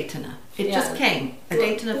 wanting the adetana. It just came,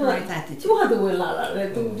 adetana for right attitude.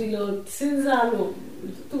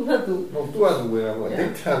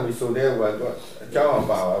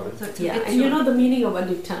 Yeah, and you know the meaning of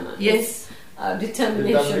aditana. Yes.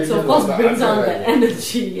 determination. So of course brings on the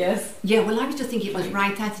energy. Yes. Yeah. Well, I was just thinking it was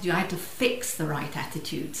right attitude. I had to fix the right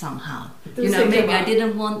attitude somehow. Maybe I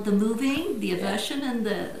didn't want the moving, the aversion, and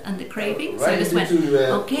the craving. So I just went,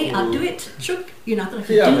 okay, I'll do it. You're not going to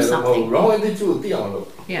do something. Wrong attitude.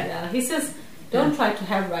 Yeah. He says, don't try to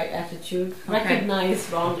have right attitude. Recognize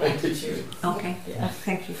wrong attitude. Okay. Yeah.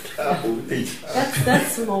 Thank you.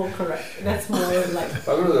 That's more correct. That's more like.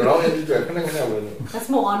 That's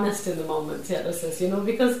more honest in the moment. Sayadaw says,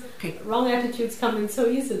 because wrong attitudes come in so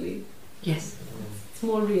easily. Yes. It's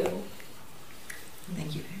more real.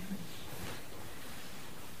 Thank you.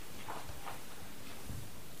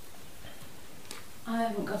 I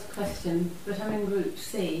haven't got a question, but I'm in Group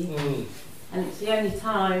C, and it's the only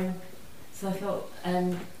time. So I thought,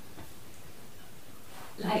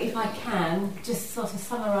 if I can, just sort of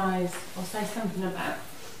summarise or say something about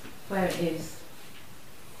where it is,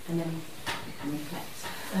 and then you can reflect.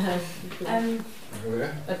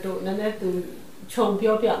 တူနည်းနည်းသူခြုံ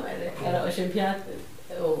ပြောပြမယ်လေအဲ့တော့အရှင်ဖျား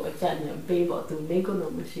ဟိုအကြံဉာဏ်ပေးပေါ့သူမိကုန်း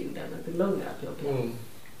တော့မရှိဘူးဒါပေမဲ့သူလုံနေတာပြောပြ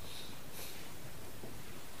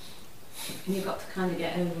And you've got to kind of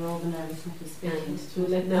get over all the nervousness of speaking. To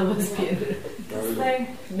let nervous be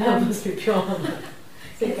nervous be pure.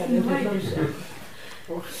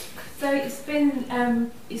 So it's been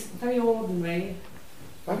it's very ordinary.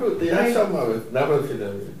 He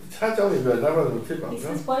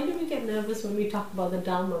says, why do we get nervous when we talk about the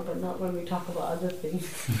Dharma but not when we talk about other things?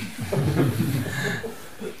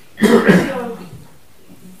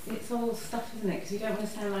 It's all stuff, isn't it? Because you don't want to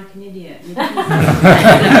sound like an idiot.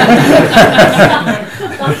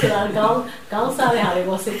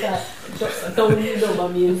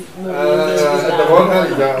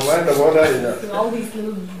 All these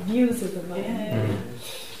little views of the mind.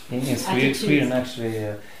 In Sweden, actually,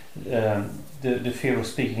 the fear of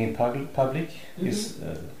speaking in public is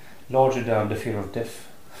larger than the fear of death.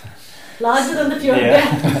 Larger than the fear of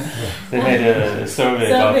death? They made a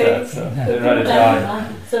survey about that. So they rather die.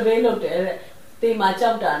 Survey looked at it. They match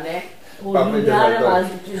up done it. This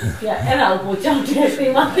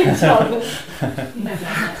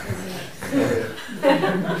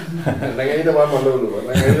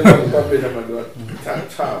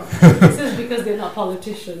is because they're not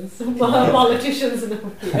politicians. Politicians know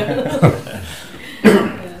fear.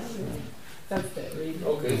 That's the reason.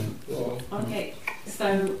 Okay.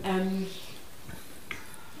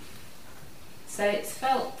 So it's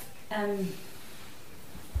felt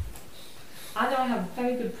either I have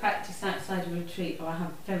very good practice outside a retreat or I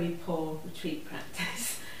have very poor retreat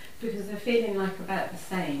practice because they're feeling like about the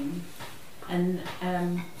same, and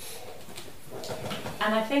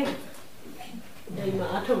I think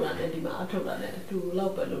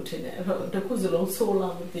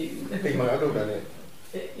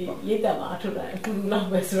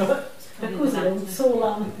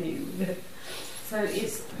so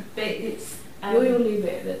it's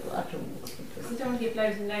you don't want to give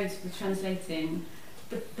loads of notes for the translating.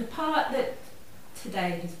 The part that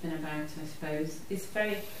today has been about, I suppose, is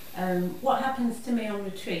very what happens to me on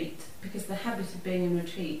retreat, because the habit of being in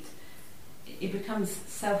retreat, it becomes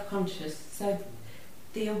self-conscious. So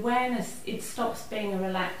the awareness, it stops being a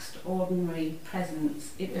relaxed, ordinary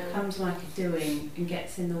presence. It becomes like a doing and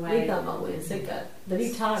gets in the way. You get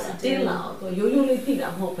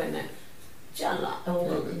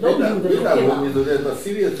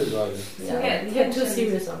too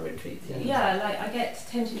serious on retreat. Yeah, like I get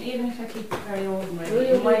tension even if I keep it very ordinary.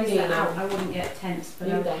 In ways that I wouldn't get tense, but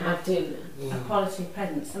I would have a quality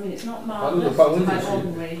presence. I mean, it's not marvelous, it's like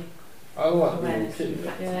ordinary awareness.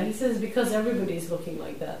 Yeah, he says because everybody is looking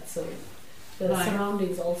like that, so the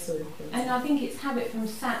surroundings also influence. And I think it's habit from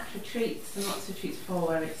sat retreats and lots of retreats before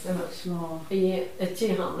where it's much more.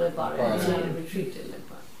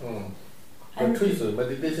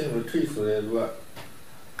 Meditation retreats.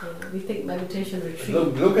 We think meditation retreat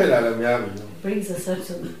brings a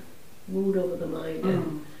certain mood over the mind,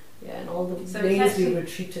 and all the days we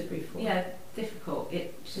retreated before. Yeah, difficult.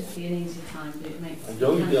 It should be an easy time, but it makes it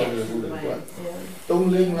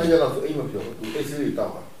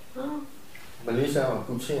Malaysia,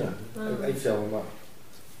 Kuching,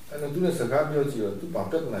 and do the Sakabi,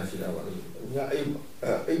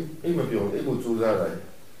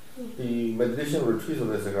 the meditation retreat of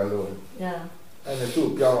the Sagalo. Yeah. And the two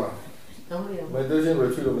Piawa. Meditation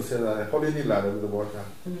retreat of the holiday ladder with the water.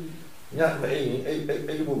 Yeah,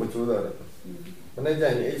 able to do that. When I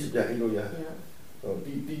did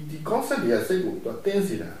the concept is a good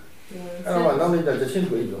density. I don't know that the shin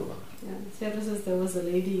way over. Yeah, there was a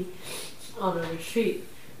lady on a retreat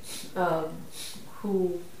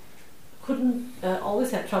who couldn't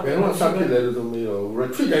always had trouble. Something to me,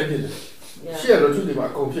 retreat I did. ရှေ့တော့သူဒီမှာ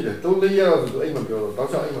အကုန်ဖြစ်တယ်3 4 ရက်တော့သူအိမ်မပြောတော့တောက်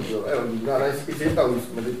ချောင်းအိမ်မပြောတော့အဲ့တော့ဒီနာတိုင်းစစ်စစ်တောက်မ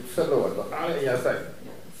ဆက်တော့တော့အားလည်းအရာဆိုင်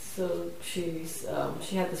So she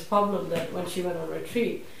had this problem that when she went on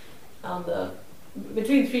retreat,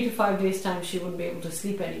 between 3 to 5 days time, she wouldn't be able to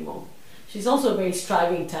sleep anymore. She's also a very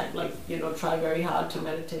striving type, like try very hard to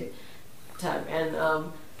meditate type,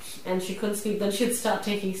 and she couldn't sleep. Then she'd start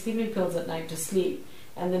taking sleeping pills at night to sleep,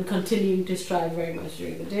 and then continuing to strive very much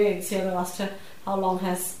during the day. And Sayadaw asked her, how long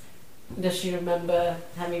does she remember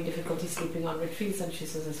having difficulty sleeping on retreats? And she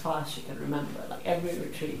says, as far as she can remember, like every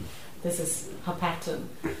retreat, this is her pattern.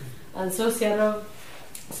 And so Sayadaw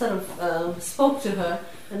sort of spoke to her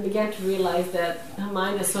and began to realize that her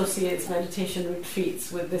mind associates meditation retreats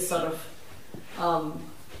with this sort of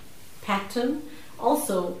pattern.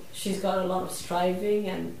 Also, she's got a lot of striving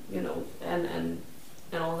and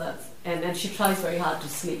all that, and she tries very hard to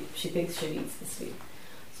sleep. She thinks she needs to sleep.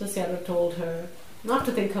 So Sayadaw told her not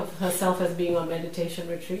to think of herself as being on meditation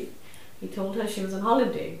retreat. He told her she was on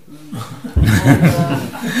holiday.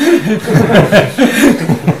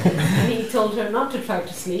 And he told her not to try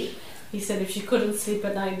to sleep. He said if she couldn't sleep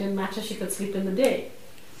at night, it didn't matter, she could sleep in the day.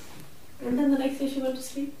 And then the next day she went to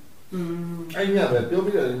sleep. Yeah.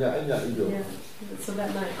 So that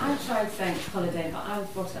night. I tried saying holiday, but I was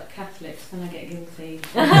brought up Catholic, so then I get guilty.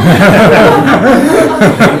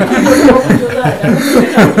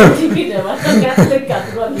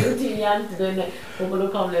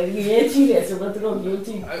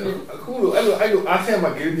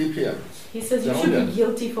 He says you should be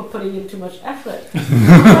guilty for putting in too much effort.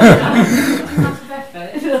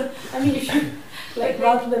 I mean, you should, like,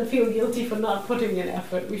 rather than feel guilty for not putting in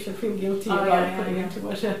effort, we should feel guilty about putting in too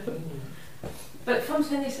much effort. But from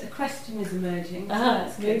this, a question is emerging.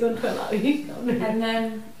 And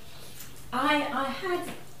then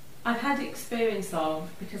I've had experience of,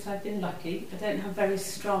 because I've been lucky, I don't have very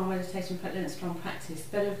strong meditation, strong practice,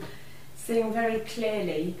 but of seeing very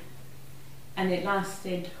clearly, and it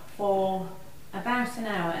lasted for about an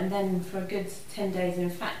hour, and then for a good 10 days. In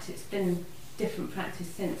fact, it's been different practice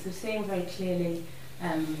since, of seeing very clearly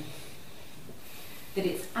that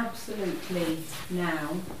it's absolutely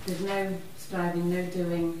now. There's no striving, no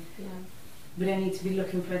doing. We don't need to be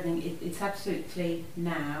looking for anything. It's absolutely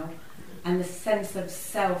now, and the sense of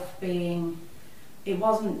self being, it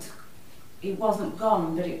wasn't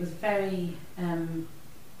gone, but it was very,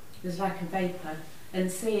 it was like a vapor, and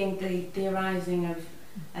seeing the arising of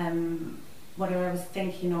whatever I was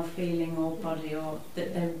thinking or feeling or body, or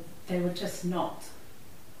that they were just not.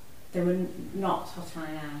 They were not what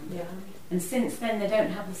I am. And since then, they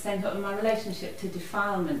don't have the same. But my relationship to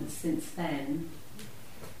defilements since then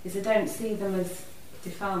is I don't see them as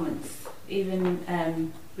defilements, even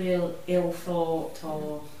real ill thought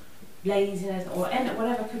or laziness or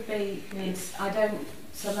whatever could be. I don't.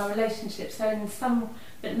 So my relationship. So in some,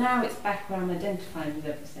 but now it's back where I'm identifying with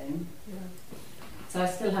everything. So I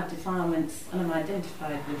still have defilements and I'm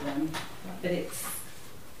identified with them, but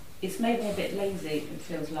it's made me a bit lazy, it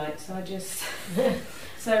feels like, so I just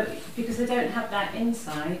so because I don't have that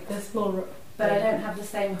insight, but I don't have the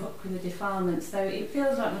same hook with the defilements, so it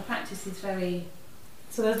feels like my practice is very,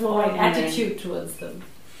 so there's more like attitude towards them.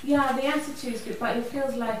 Yeah, the attitude is good, but it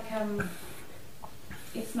feels like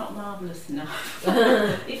it's not marvellous enough.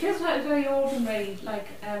 It feels like very ordinary, like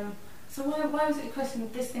so why was it a question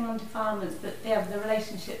of this thing on defilements, but the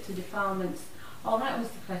relationship to defilements, that was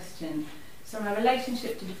the question. So my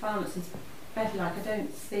relationship to defilements is better, like I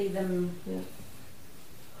don't see them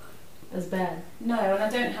as bad. No, and I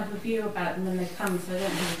don't have a view about them when they come, so I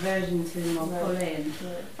don't have aversion to them or pull in.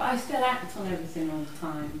 But I still act on everything all the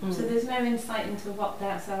time. So there's no insight into what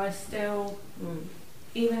that, so I still,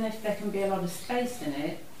 even if there can be a lot of space in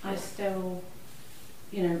it, I still,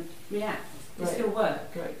 react. They still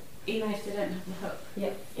work. Even if they don't have the hook.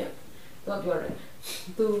 Got your right.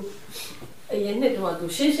 A unit was to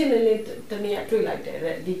shishing to me at 3 like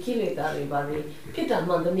that, the kilita river, Peter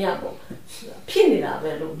Mondamiabo, Pinida,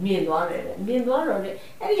 meanwhile,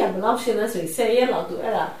 Eria belongs to us, we say yellow to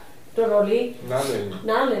Era, Doroli,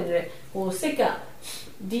 Nalin, who Sika,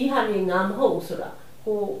 D. Harry Nam Hosura,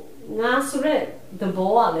 who Nasure, the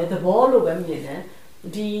ball of a minute,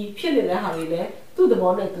 the Pinida Harry, to the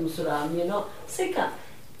bonnet to Suram, Sika.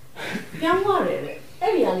 Young warrior.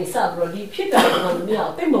 Every sabro di Peter on the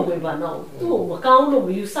out, they move with no, two,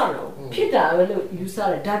 Macau, you sorrow. Peter will use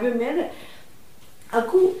a double minute. A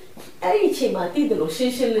good Chima Tidro,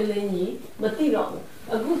 Shishin Lilini, Matiro,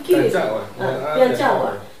 a good kid,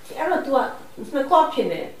 Yajawa, Eratua,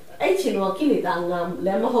 Macopine, H Kilitangam,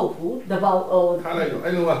 Lemahopu, the Bow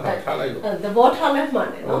the water left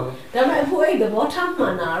money, no? The water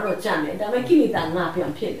mana or Janet, the Kilitanga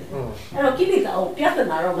Pian Pin. And a Kilita or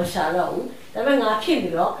Piatanaro Masharo, the Manga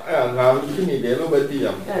Pinilo,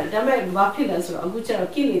 the Meg Vapilas or Gucha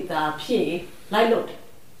Kilita P,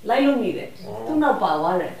 Lilo needed. Do not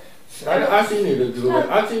power. I seen it,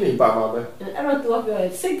 I seen it, Baba. I don't do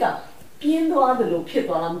a sick up. Piano other little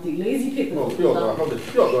people, I'm the lazy people.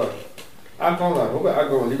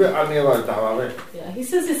 Yeah, he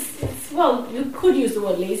says it's well, you could use the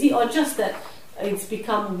word lazy or just that it's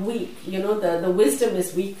become weak. You know, the wisdom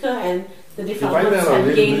is weaker and the defilements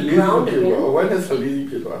have gained ground again.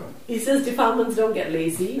 He says defilements don't get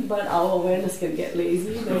lazy, but our awareness can get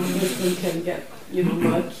lazy. The wisdom can get,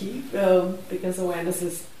 murky because awareness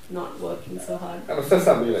is not working so hard.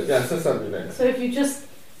 So if you just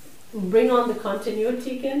bring on the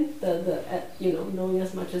continuity again, knowing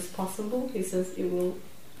as much as possible, he says it will.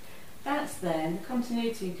 That's there, the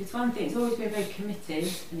continuity, because one thing, it's always been very committed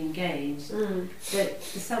and engaged, but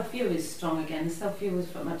the self-view is strong again, the self-view was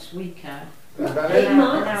much weaker. And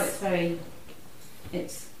now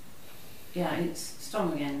it's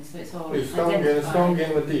strong again, so it's all identified.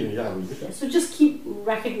 So just keep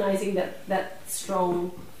recognizing that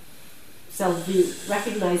strong self-view,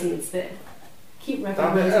 recognizing it's there. Keep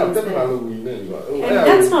recognizing it's there. And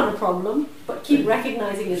that's not a problem, but keep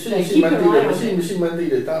recognizing it's there. Keep your eye on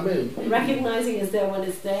it. Recognizing it's there when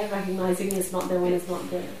it's there, recognizing it's not there when it's not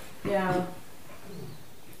there. Yeah.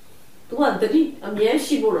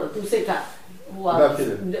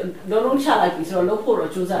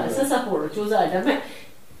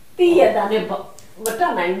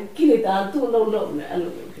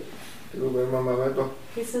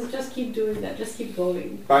 He says just keep doing that, just keep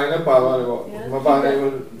going. Commitment,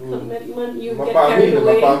 you get carried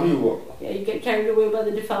away. Yeah, you get carried away by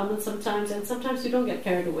the defilement sometimes, and sometimes you don't get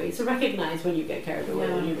carried away. So recognize when you get carried away,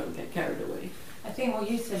 when you don't get carried away. I think what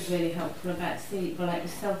you said is really helpful about like the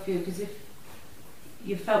self-view, because if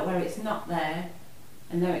you felt where it's not there,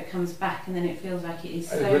 and then it comes back, and then it feels like it is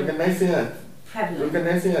so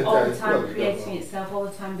prevalent, all the time creating itself, all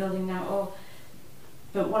the time building out,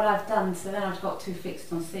 but what I've done, so then I've got too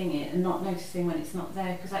fixed on seeing it and not noticing when it's not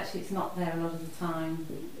there, because actually it's not there a lot of the time.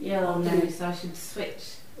 So I should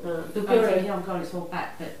switch. Oh God, it's all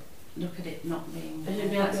back, but look at it not being there.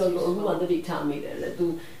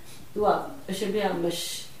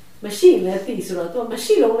 Machine let these sort of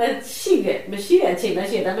machine let she get machine at chain,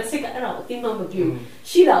 I'm a second out, think of you.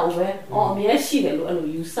 She over or me as she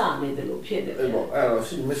you saw me the loop.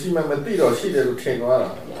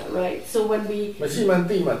 Right. So when we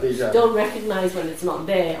don't recognize when it's not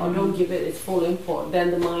there or don't give it its full import,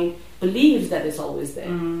 then the mind believes that it's always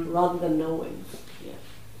there rather than knowing. Yeah.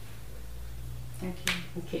 Thank you.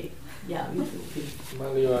 Okay. Yeah, you too.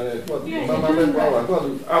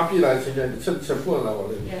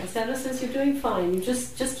 Sayadaw says you're doing fine. You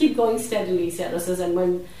just keep going steadily, Sayadaw says, and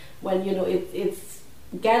when it's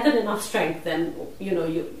gathered enough strength, then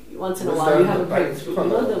you once in a while you have a breakthrough.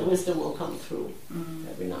 The wisdom will come through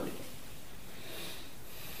every now and again.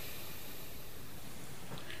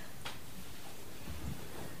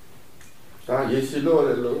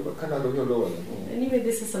 Anyway,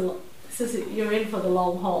 this is you're in for the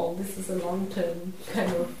long haul. This is a long-term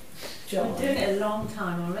kind of job. We're doing it a long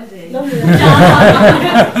time already.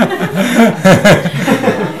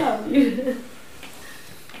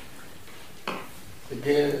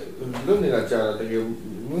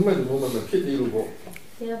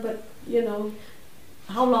 Yeah, but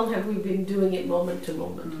how long have we been doing it moment to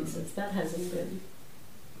moment? He says that hasn't been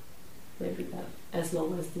maybe that as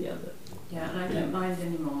long as the other. Yeah, and I don't mind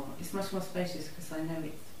anymore. It's much more spacious because I know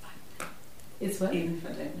it's what? Even if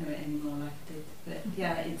I don't know it anymore like I did. But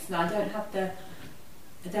yeah, I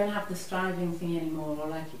don't have the striving thing anymore, or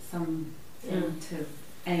like it's something to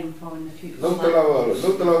aim for in the future.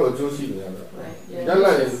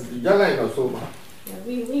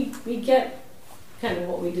 We get kind of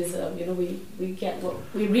what we deserve. We get what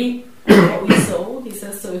we reap, what we sow. He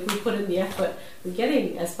says so. If we put in the effort, we're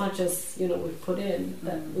getting as much as we've put in.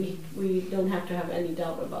 That we don't have to have any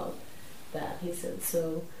doubt about that. He said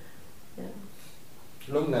so. Yeah.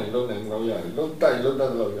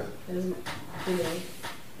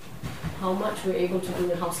 How much we're able to do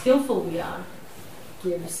and how skillful we are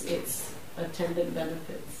gives its attendant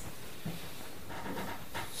benefits.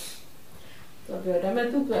 So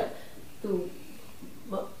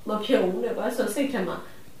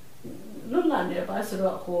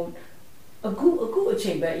a good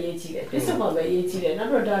chamber, this is what we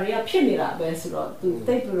number Daria Pinira Besro, to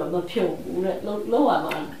take a pure, lower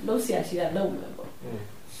man, Lucia, she had no level.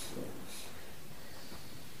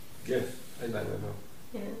 Yes, I like that.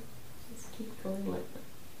 Yeah, just keep going like that.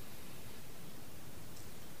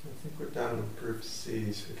 I think we're down in group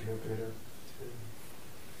C, so we can open it up.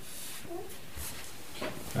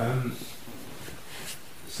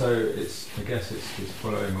 So I guess it's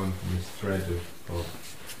following on from this thread of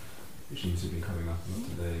which seems to have been coming up a lot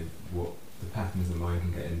today, what the patterns the mind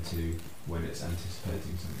can get into when it's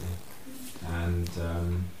anticipating something. And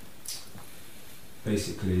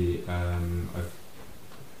basically I've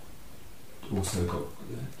also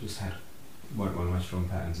had one of my strong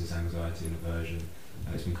patterns is anxiety and aversion,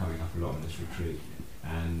 and it's been coming up a lot on this retreat.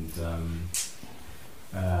 And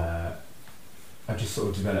I've just sort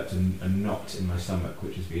of developed a knot in my stomach,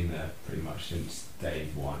 which has been there pretty much since day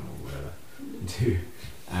 1 or whatever, 2,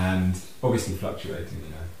 and obviously fluctuating, you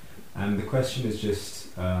know. And the question is just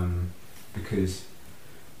because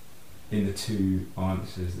in the 2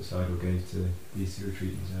 answers that Sayadaw gave to these 2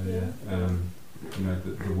 retreatants earlier, you know,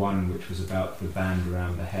 the one which was about the band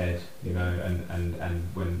around the head, you know, and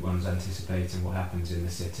when one's anticipating what happens in the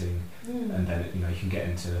sitting, and then, you know, you can get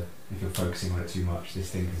into, if you're focusing on it too much, this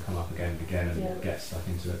thing can come up again and again and get stuck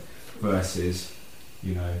into it, versus,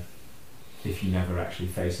 you know, if you never actually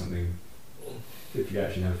face something, if you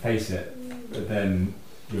actually never face it, but then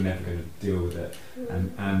you're never going to deal with it.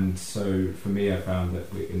 And so for me, I found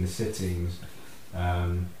that in the sittings,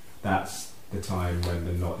 that's the time when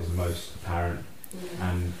the knot is most apparent,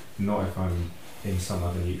 and not if I'm in some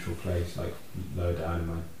other neutral place, like lower down in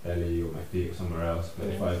my belly or my feet or somewhere else, but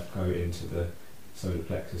if I go into the solar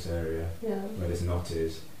plexus area where this knot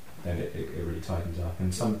is, then it really tightens up.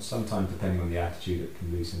 And sometimes, depending on the attitude, it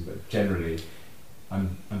can loosen, but generally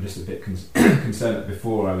I'm just a bit concerned that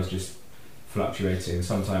before I was just fluctuating,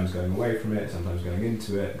 sometimes going away from it, sometimes going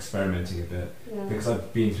into it, experimenting a bit, because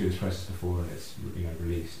I've been through this process before and it's, you know,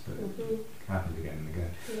 released, but it happened again and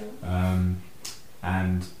again.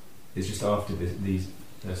 And it's just after these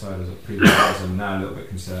Sayadaws of previous years, I'm now a little bit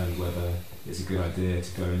concerned whether it's a good idea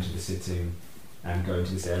to go into the sitting and go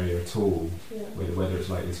into this area at all, whether it's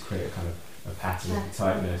likely to create a kind of a pattern of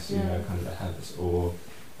tightness, you know, kind of a habit, or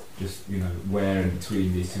just, you know, where in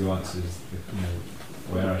between these 2 answers, you know,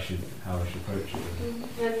 how I should approach it.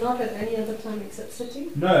 And not at any other time except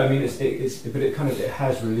sitting? No, I mean but it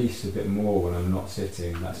has released a bit more when I'm not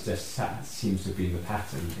sitting. That's just seems to have been the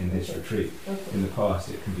pattern in this retreat. In the past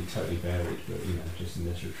it can be totally varied, but, you know, just in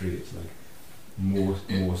this retreat it's like more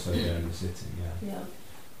so there in the sitting.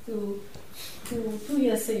 Tu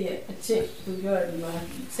ya say a chip to your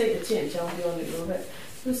say a chip down the only road.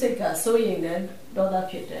 Tu say so yin then daughter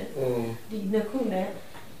pit. The Nakune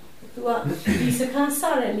tu di sakan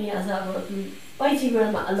sare ni azabo tu pai chi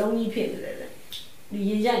ma along yi phitတယ်ဒီ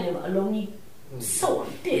ရေရိုက်နေမှာအလုံးကြီးစုံ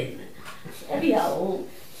တင်အဲ့ဒီဟာကို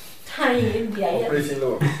ထိုင်ရင်ဒီရဲ့ operation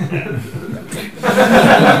လို့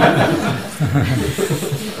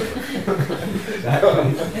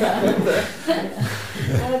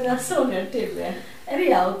အဲ့ဒါစုံနေတယ်ပဲအဲ့ဒီ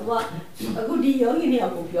ဟာကို तू အခုဒီယောဂီနှစ်ယော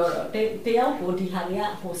က်ကိုပြောတော့တယောက်ကိုဒီဟာတွေက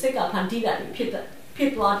ဟိုစိတ်ကဖန်တီးတာဖြစ်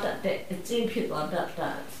သွားတတ်တဲ့အကျင့်ဖြစ်သွားတတ်တာ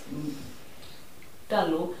တက်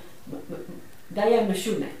လို့ဒါရမ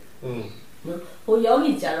ရှိနဲ့ဟိုယော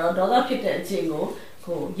ဂီကြတော့ဒေါသဖြစ်တဲ့အကျင့်ကို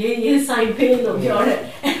ဟိုရေးဆိုင်ဖေးလို့ပြောတယ်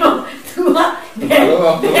အဲ့တော့ तू ကဘ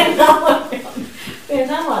ယ်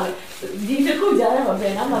နာမလဲဒီတစ်ခုကြားထဲမှာဘ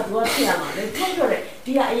ယ်နာမ तू ကဖြစ်ရမှာလဲထို့ပြောတယ်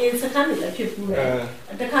ဒီကအရင်စခန်းတွေလည်းဖြစ်ဘူးတယ်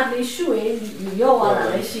တခါတလေရှုရင်ရော့သွားတာ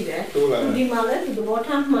လည်းရှိတယ်ဒီမှာလည်းဒီဘော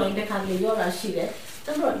ထားမှန်တခါတလေရော့တာရှိတယ်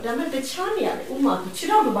အဲ့တော့ဒါမဲ့တခြားနေရာဥမာခြေ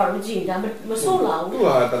တော့ဘာလို့ကြည့်ဒါမဲ့မဆိုးလာဘူးသူက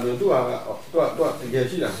တကယ်သူကတကယ်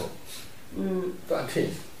ရှိတာပေါ့သူအထင်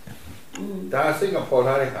ဒါစိတ်ကပေါ်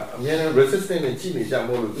လာတဲ့အခါအများနဲ့ resistance နဲ့ကြည့်နေကြ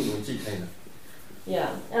မို့လို့သူ့ကိုကြည့်ခိုင်းတာ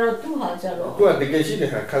အဲ့တော့သူ့ဟာကြတော့သူကတကယ်ရှိတဲ့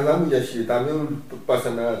အခါခံစားမှုရရှိတယ်ဒါမျိုး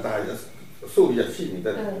personal ဒါရဆိုရရှိနေ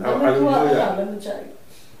တဲ့အဲ့လိုမျိုးရ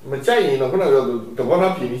မကြိုက်ရင်တော့ခုနကတော့တဘော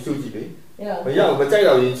ထားပြင်ပြီးရှုကြည့်လေမရဘူးမကြိုက်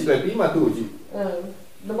တော့ရင်ကြည့်လိုက်ပြီးမှသူ့ကိုကြည့်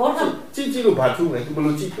တဘောထားကြည့်လို့ဘာထူးလဲသူဘယ်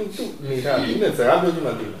လိုကြည့်သူနေတာဒီနဲ့စကားပြောကြည့်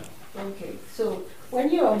မှသိတယ် Okay, so when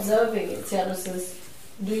you're observing it, Sayadaw,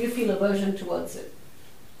 do you feel aversion towards it?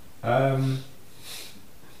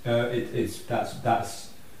 That's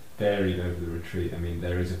varied over the retreat. I mean,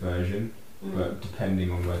 there is aversion, but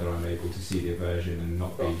depending on whether I'm able to see the aversion and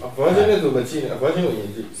not be.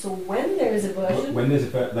 So when there is aversion, when there's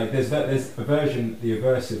aversion, the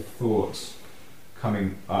aversive thoughts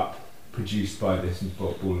coming up, produced by this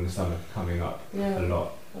ball in the stomach coming up a lot.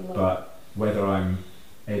 But whether I'm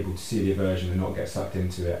able to see the aversion and not get sucked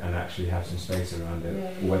into it and actually have some space around it,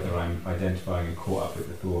 or whether I'm identifying and caught up with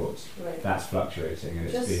the thoughts, that's fluctuating, and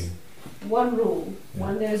it's been one rule: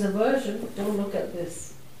 when there's aversion, don't look at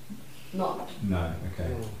this knot. No,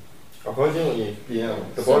 okay. Then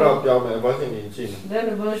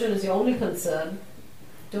aversion is your only concern.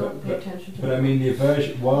 Don't pay attention to But I mean, the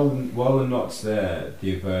aversion, while the knot's there,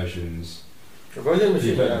 the aversion's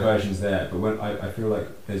there. But when I feel like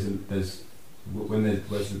when the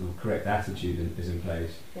correct attitude is in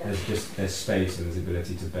place, there's space and there's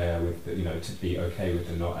ability to bear with to be okay with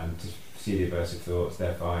the knot and to see the aversive thoughts.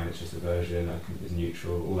 They're fine. It's just aversion. It's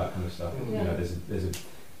neutral. All that kind of stuff. There's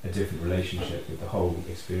a different relationship with the whole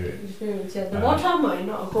experience. The water mind,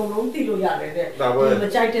 not go on the yard.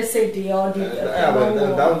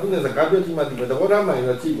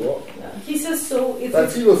 He says so. It's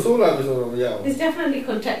definitely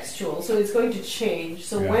contextual, so it's going to change.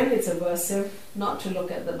 So when it's aversive, not to look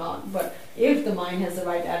at the knot, but if the mind has the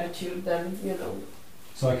right attitude, then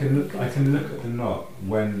So I can look at the knot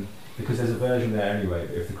because there's aversion there anyway.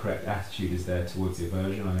 But if the correct attitude is there towards the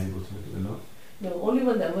aversion, I'm able to look at the knot. No, only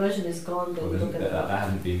when the aversion is gone, then you look at the knot. That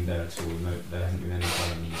hasn't been there at all. No, there hasn't been any time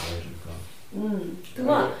when the aversion is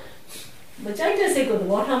gone. But I just say, go the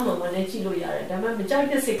water, Mamma, and Chilo Yara. But I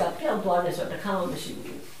just say, I can't do this or the cow machine.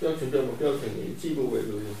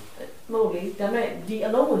 Molly, the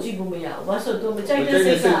alone Jibumia, was so to the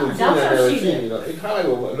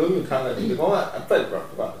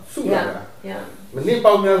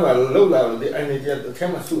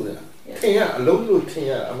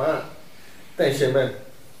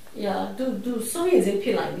yeah, do so is a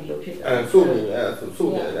pillar below Peter. And so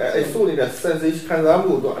that sensation can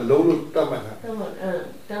load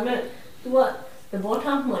damn it, to what the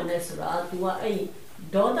bottom one is to what a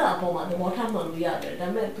daughter upon the bottom on the other.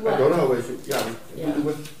 Damn it, I don't know where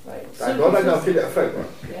right.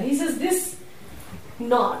 He says this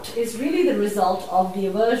knot is really the result of the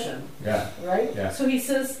aversion. Right? Yeah. So he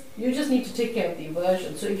says you just need to take care of the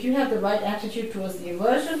aversion. So if you have the right attitude towards the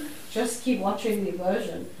aversion, just keep watching the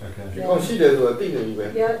aversion. Okay.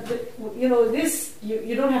 This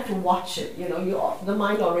you don't have to watch it. The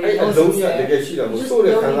mind already knows it's there.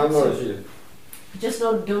 You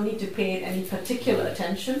don't need to pay it any particular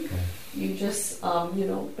attention. Okay. You just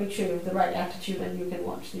make sure you have the right attitude and you can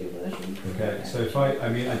watch the aversion. Okay. So if I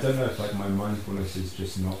don't know if my mindfulness is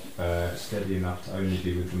just not steady enough to only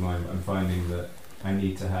be with the mind. I'm finding that I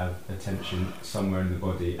need to have attention somewhere in the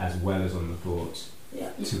body as well as on the thoughts. Yeah.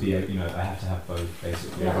 To be, I have to have both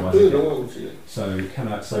basically. Yeah. So can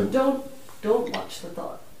I? So don't watch the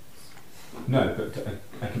thoughts. No, but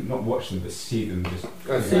I can not watch them, but see them. Just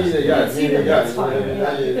see them. That's fine.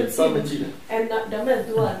 You can see them. And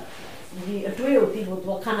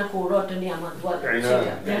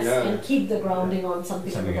and keep the grounding on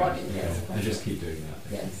something in the body. Yes. And just keep doing that.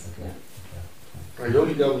 Yes. Okay. I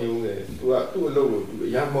don't know you do a low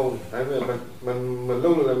Yamo. I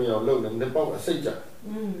low them, the bomb a sager.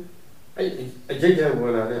 I jay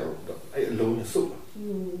when I alone soup.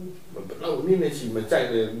 But no, Ninachi,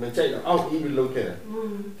 Machina, out even look at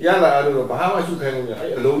the other, I don't know, but how much you can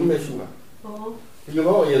alone measure. You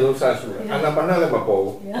know, yellow sash, and a banana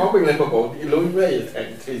bowl, hopping like a bowl, you alone way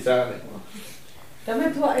and Tizane. The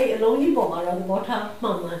met to a lonely bomb around the water,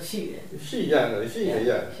 Mamma, she. The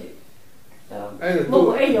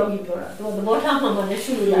water, Mamma,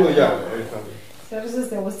 so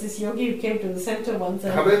there was this yogi who came to the center once.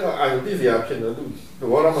 I this the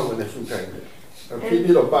water Mamma,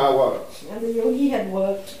 and the yogi had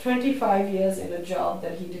worked 25 years in a job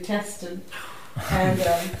that he detested. And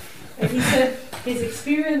he said his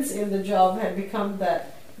experience in the job had become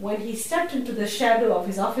that when he stepped into the shadow of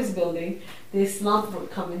his office building, this lump would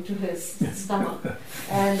come into his stomach.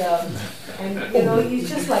 And he's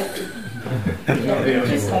just like,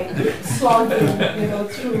 slogging,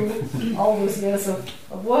 through all those years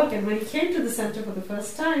of work. And when he came to the center for the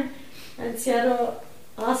first time, and Sayadaw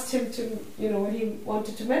asked him to, when he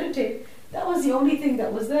wanted to meditate, that was the only thing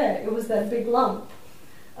that was there. It was that big lump.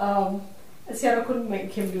 Sayadaw couldn't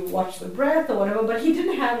make him to watch the breath or whatever, but he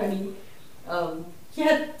didn't have any, he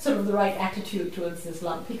had sort of the right attitude towards this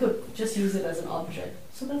lump. He could just use it as an object.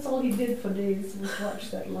 So that's all he did for days, was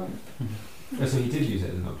watch that lump. So he did use it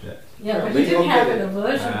as an object? Yeah, but he didn't have an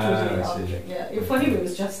aversion to the object. Yeah, for him it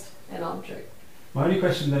was just an object. My only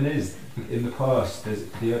question then is, in the past, there's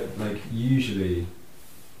usually,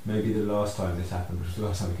 maybe the last time this happened, which was the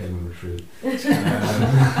last time I came on retreat.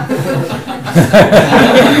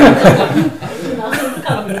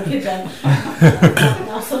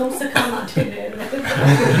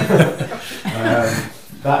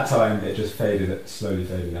 That time it just slowly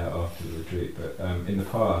faded out after the retreat. But in the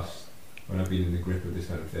past, when I've been in the grip of this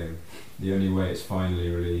kind of thing, the only way it's finally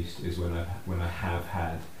released is when I have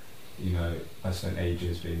had, I spent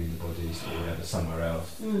ages being in the bodies or whatever somewhere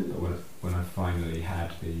else. But when I finally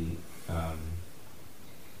had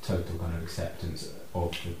total kind of acceptance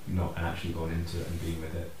of the not and actually gone into it and been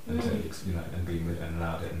with it until and been with it and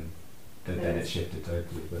allowed it, and then it shifted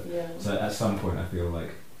totally. But so at some point I feel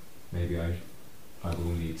like maybe I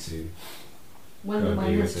will need to when the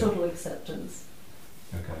mind has total acceptance.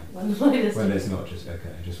 Okay. When there's not just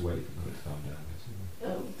just wait for it to calm down.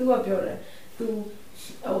 သူကပြောတယ်သူ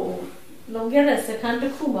လွန်ခဲ့တဲ့စကန်တ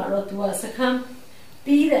စ်ခုမှာတော့သူကစကန်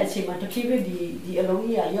ပြီးတဲ့အချိန်မှာတဖြည်းဖြည်းဒီအလုံး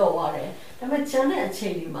ကြီးကယော့သွားတယ်ဒါပေမဲ့ကျန်တဲ့အချိ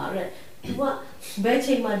န်ဒီမှာတဲ့သူကဘယ်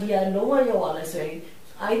ချိန်မှာဒီအလုံးဝယော့သွားလဲဆိုရင်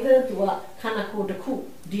either သူကခန္ဓာကိုယ်တစ်ခု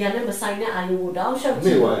ဒီဟာနဲ့မဆိုင်တဲ့အာယုကိုတောက်လျှောက်ကြ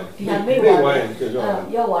ည့်ဒီဟာမေ့သွားတယ်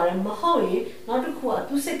ယော့သွားတယ်မဟုတ်ရင်နောက်တစ်ခုက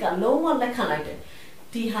သူစိတ်ကလုံးဝလက်ခံလိုက်တယ်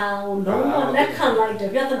ဒီဟာကိုလုံးဝလက်ခံလိုက်တ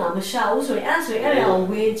ယ်ပြဿနာမရှာဘူးဆိုရင်အဲ့ဒါကို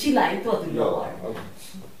ဝင်ကြည့်လိုက်တော့သူယော့သွားတယ်ဒါ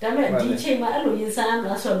ပေမဲ့ဒီချိန်မှာအဲ့လိုရင်ဆိုင်ရ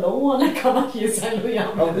မှာဆိုလုံးဝလက်ခံမှရင်ဆိုင်လို့ရ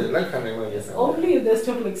မှာဟုတ်တယ်လက်ခံနိုင်မှရင်ဆိုင် Only if there's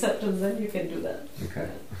total acceptance then you can do that. Okay.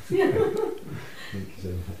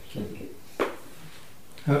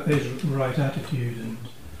 Is right attitude and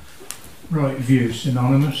right view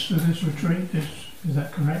synonymous with this retreat? Is that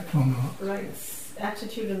correct or not? Right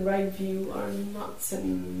attitude and right view are not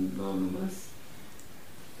synonymous.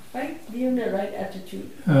 Right view and right attitude.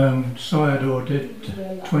 Sayadaw did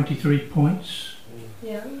 23 points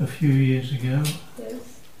a few years ago. Yes.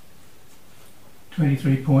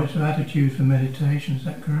 23 points of attitude for meditation, is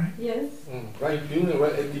that correct? Yes. Right view and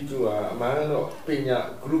right attitude are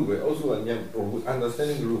group, also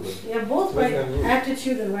understanding group. Yeah, both right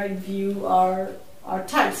attitude and right view are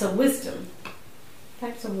types of wisdom.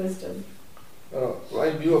 Types of wisdom.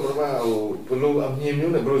 Right view of below a new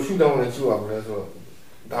and shoot down and shoot up.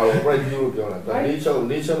 Right view of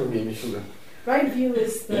nature may be shooter. Right view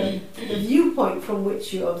is the viewpoint from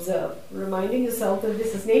which you observe, reminding yourself that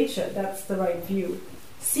this is nature, that's the right view.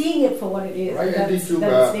 Seeing it for what it is, right that's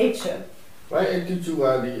nature. Right attitude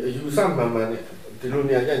you some mama the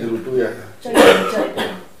lunia and the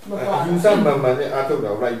you some mama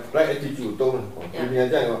right attitude don't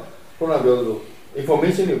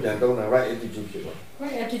information you can don't right attitude.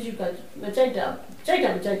 Right attitude got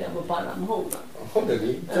Jada Mabala Mona.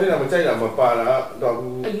 Hopefully, Jada Mabala,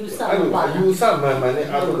 you some money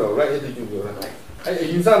out of the right attitude.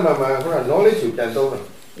 You some knowledge you can don't.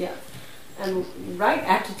 Yeah. And right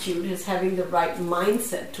attitude is having the right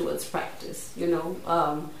mindset towards practice,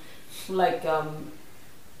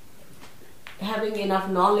 having enough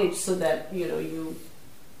knowledge so that, you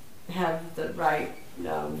have the right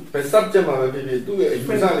but subject of the do it,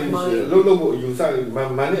 local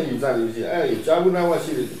money,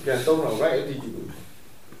 can don't right attitude.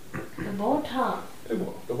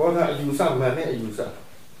 The bota use some money, user.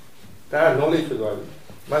 That knowledge to God.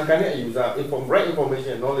 Man can use right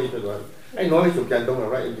information, knowledge to God. I knowledge you can don't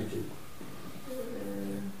right attitude.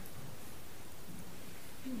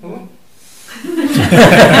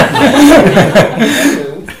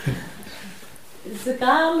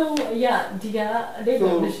 Zagalo,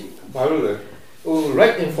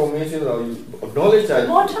 right information or knowledge.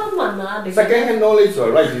 Second hand knowledge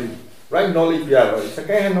or right knowledge,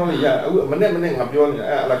 second hand knowledge,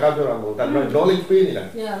 knowledge pain.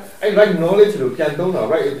 I right knowledge you can don't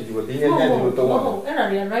right attitude.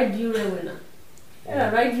 Right view winner.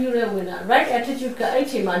 Right view winner. Right attitude ka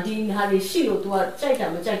Madin Hari Shilo to a Chaka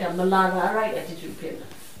Malaga, right attitude pinner.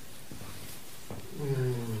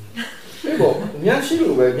 Nyanshilu,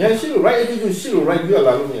 right attitude, Shilu, right view,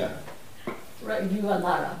 Lalumia. Right view,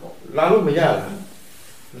 Lara. Lalumia.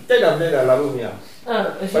 Take up there, Lalumia.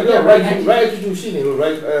 Right attitude, Shini,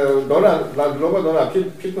 right, Dollar,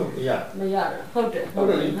 pick up, hold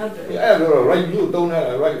it. Right view, don't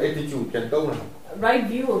have right attitude, can don't have. Right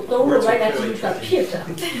view of total right attitude ka Peter.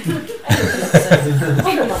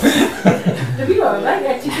 The view of right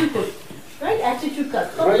attitude. Right attitude ka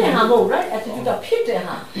right attitude ka Peter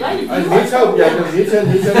ha. Right view. Nature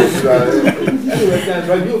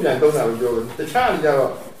right view can don't have the child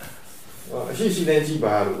she then she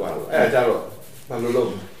bar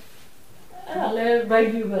right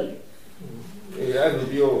view well. Yeah, the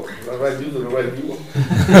view right view to the right view.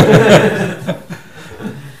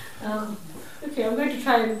 Okay, I'm going to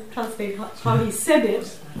try and translate how he said it.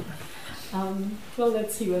 Well,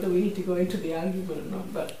 let's see whether we need to go into the argument or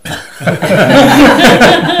not. But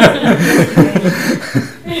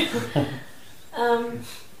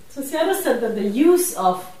so Sayadaw said that the use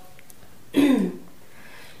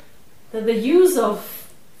of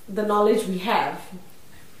the knowledge we have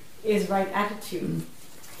is right attitude,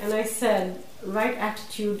 and I said right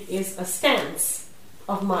attitude is a stance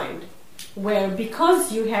of mind, where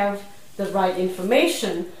because you have the right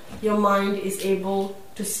information, your mind is able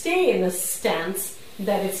to stay in a stance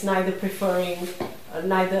that it's neither preferring,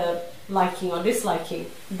 neither liking or disliking,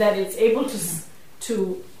 that it's able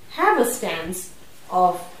to have a stance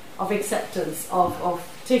of acceptance, of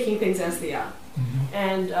taking things as they are.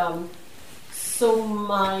 And so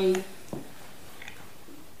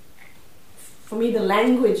for me, the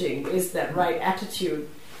languaging is that right attitude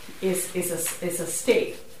is a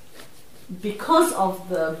state. Because of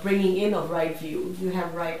the bringing in of right view, you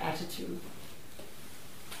have right attitude.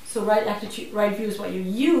 So right view is what you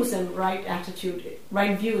use, and right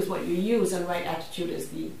view is what you use, and right attitude is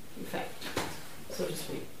the effect, so to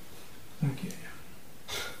speak. Thank you.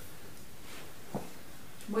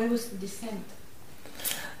 Where was the dissent?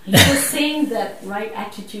 He was saying that right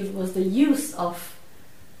attitude was the use of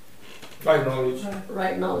right knowledge.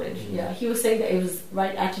 Right knowledge. Yeah, he was saying that it was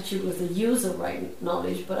right attitude was the use of right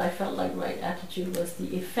knowledge, but I felt like right attitude was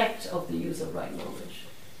the effect of the use of right knowledge.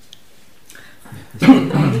 It's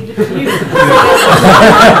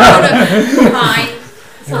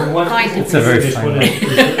a very fine one.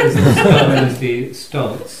 Is the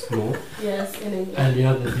stance more. Yes, in English. And the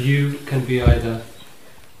other view can be either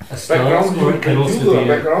a stance background, or it can also be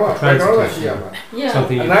a transition.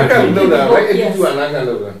 Something you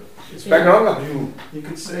It's background of view. You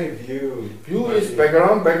could say view. View is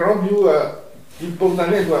background view people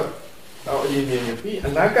right thought.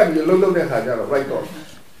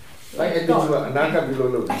 Right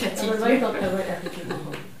attitude right attitude.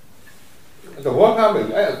 The what happened?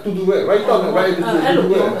 To do it. Right thought and right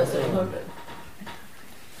attitude.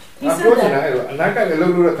 He said that.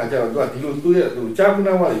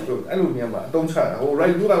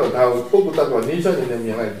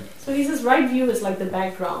 So he says right view is like the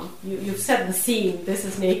background. You've set the scene. This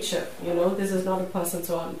is nature. This is not a person.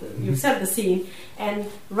 So on. You've set the scene, and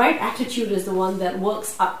right attitude is the one that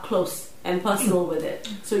works up close and personal with it.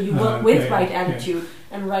 So you work with right attitude,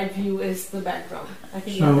 and right view is the background. I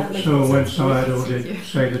think that makes so when sense. Sayadaw did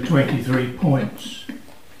say the 23 points,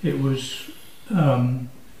 it was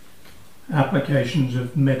applications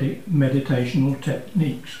of meditational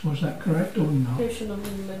techniques. Was that correct or not? Application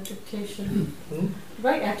of meditation.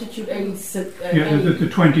 Right attitude. The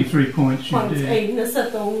 23 points you did.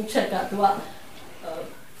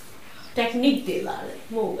 Technique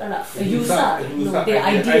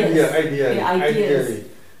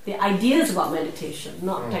the ideas about meditation,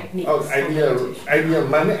 not techniques. The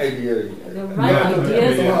right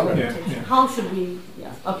ideas about meditation. How should we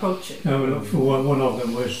approach it? For one of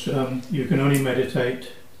them was you can only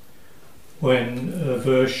meditate when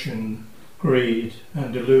aversion, greed,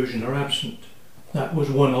 and delusion are absent. That was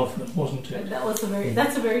one of them, wasn't it?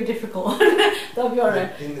 That's a very difficult one. In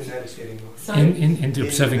the meditating mind. In the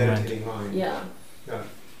observing mind. Yeah.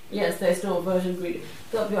 Yes, there's no aversion, greed.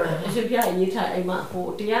 So you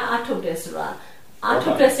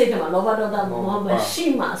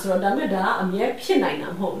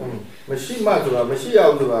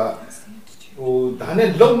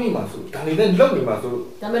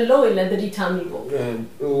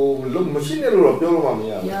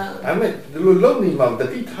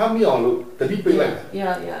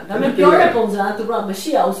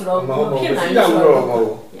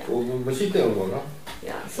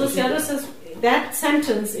so Sayadaw says that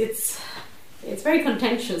sentence, it's very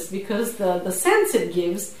contentious, because the sense it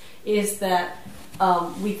gives is that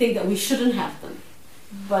we think that we shouldn't have them,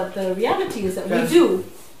 but the reality is that we do.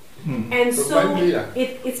 And so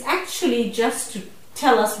it's actually just to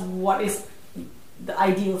tell us what is the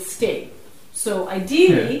ideal state. So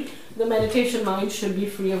ideally, the meditation mind should be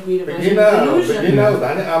free of greed, aversion, delusion.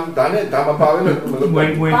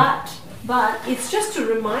 But it's just to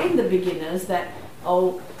remind the beginners that,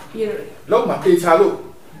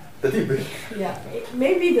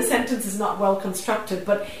 maybe the sentence is not well constructed,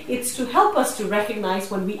 but it's to help us to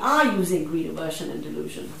recognize when we are using greed, aversion, and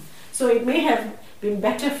delusion. So it may have been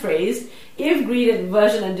better phrased, if greed,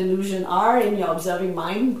 aversion, and delusion are in your observing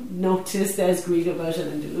mind, notice there's greed, aversion,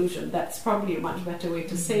 and delusion. That's probably a much better way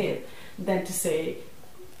to say it than to say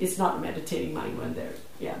it's not a meditating mind when they're,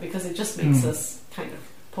 because it just makes us kind of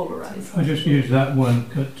polarized. I just use that one,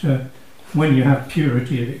 but when you have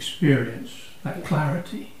purity of experience, that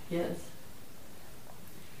clarity,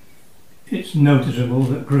 it's noticeable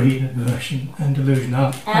that greed, aversion, and delusion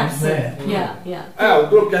aren't there. So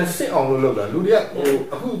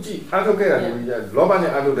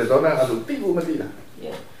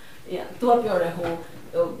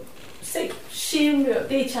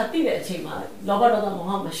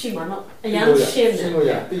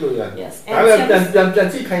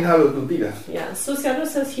Sayadaw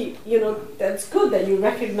says that's good that you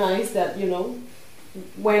recognize that,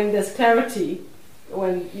 when there's clarity,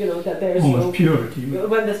 when that there is almost purity.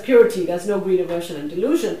 When there's purity, there's no greed, aversion, and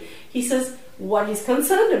delusion. He says what he's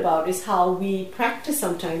concerned about is how we practice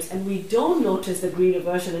sometimes and we don't notice the greed,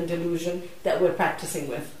 aversion, and delusion that we're practicing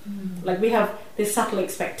with. Like we have this subtle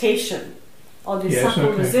expectation or this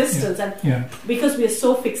subtle resistance, and because we are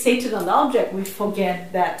so fixated on the object, we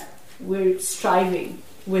forget that we're striving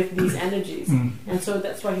with these energies, and so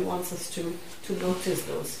that's why he wants us to notice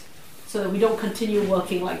those, so that we don't continue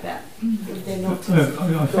working like that. If they notice. I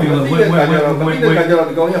feel that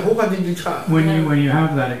when you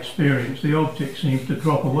have that experience, the object seems to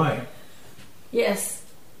drop away. Yes.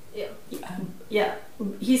 Yeah.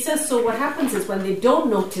 He says, so what happens is when they don't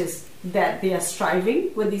notice that they are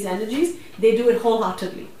striving with these energies, they do it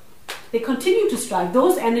wholeheartedly. They continue to strive.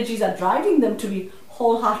 Those energies are driving them to be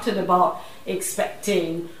wholehearted about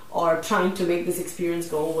expecting or trying to make this experience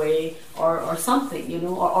go away or something,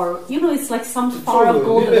 or it's like some far off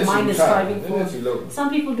goal that the mind is striving for. Some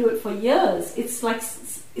people do it for years. It's like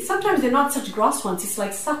sometimes they're not such gross ones, it's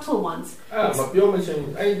like subtle ones. And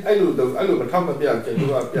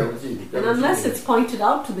unless it's pointed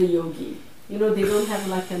out to the yogi, they don't have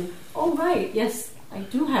like oh right, yes, I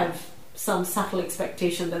do have some subtle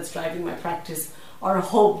expectation that's driving my practice, or a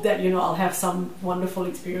hope that I'll have some wonderful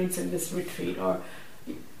experience in this retreat, or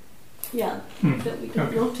that we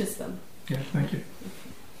can notice them. Yeah, thank you.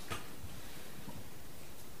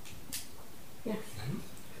 Yeah.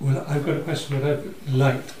 Well, I've got a question. What I've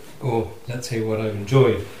liked, or let's say what I've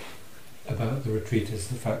enjoyed about the retreat, is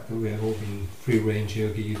the fact that we have all been free-range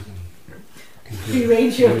yogis and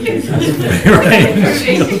free-range yogis.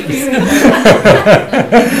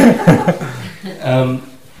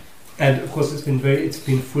 And of course, it's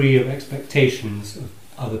been free of expectations of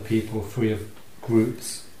other people, free of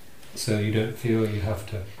groups, so you don't feel you have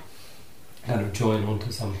to kind of join onto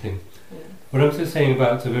something. Yeah. What I'm just saying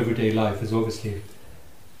about sort of everyday life is obviously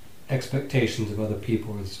expectations of other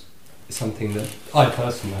people is something that I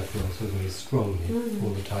personally feel so very strongly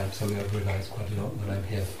all the time. Something I've realised quite a lot when I'm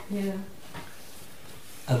here. Yeah.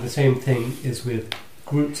 And the same thing is with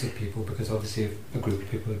groups of people, because obviously if a group of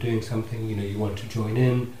people are doing something, you want to join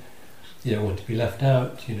in, you don't want to be left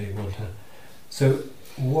out, you want to... So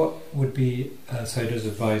what would be Sayadaw's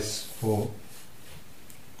advice for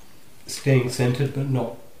staying centred but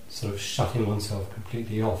not sort of shutting oneself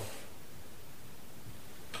completely off,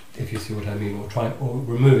 if you see what I mean, or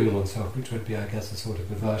removing oneself, which would be, I guess, a sort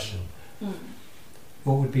of aversion?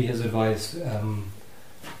 What would be his advice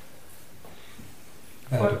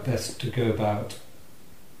how best to go about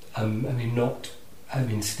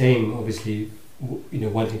staying, obviously,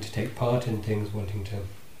 wanting to take part in things, wanting to...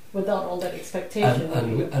 Without all that expectation.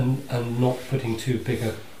 And not putting too big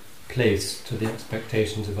a place to the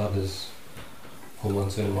expectations of others or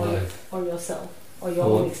one's own life. Or yourself, or your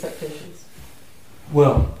own expectations.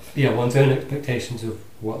 Well, yeah, one's own expectations of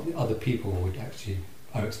what the other people would actually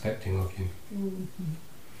are expecting of you.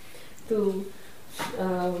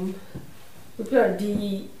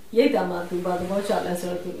 Yedama to bad watcha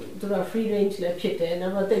lesser to free range le pit and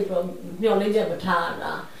never take from knowledge of a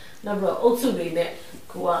tana, never also net,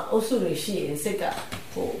 also she and seka,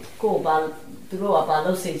 go about to row about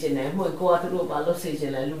losage in a more go out to row about losage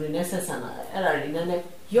and luminescence and a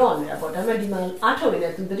yawn about a medical auto in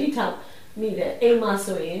it to the retail, me the Emma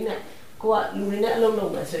so in, go out luminet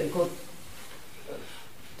longer so go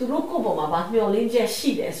to rock over about knowledge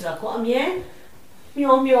she is a come here.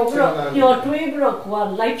 မျောတွေးပြီးတော့ကိုက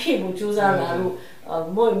လိုက်ဖြစ်မှုစူးစမ်းတာလို့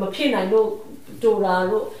မို့မဖြစ်နိုင်လို့တူတာ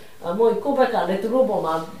လို့မို့ကိုဘက်ကလည်းသူတို့ပေါ်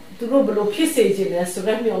မှာသူတို့ဘယ်လိုဖြစ်စေချင်လဲဆို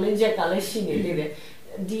တော့မျောလင်းချက်ကလည်းရှိနေသေးတယ်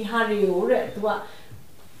ဒီဟာတွေကိုတဲ့သူက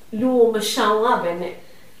လူမရှောင်ရပဲနဲ့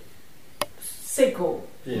စိတ်ကို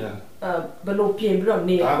ဘယ်လိုပြင်ပြီးတော့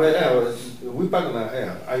နေရလဲဝိပဿနာ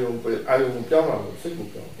အာယုံပြောင်းလာလို့စိတ်ကို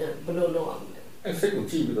ပြောင်းဘယ်လိုလုပ်အောင်လဲစိတ်ကို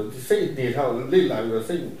ကြည့်ပြီးတော့ဒီစိတ်နေထားလေ့လာပြီးတော့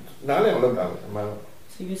စိတ် So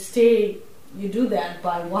you do that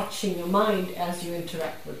by watching your mind as you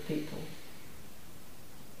interact with people.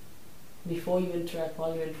 Before you interact,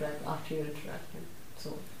 while you interact, after you interact, and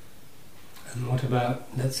so on. And what about,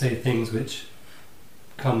 let's say, things which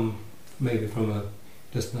come maybe from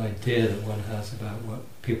just an idea that one has about what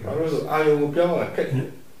people are.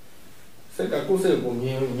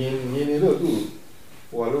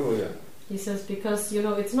 He says because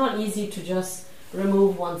it's not easy to just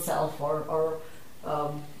remove oneself or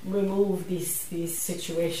remove these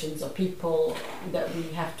situations or people that we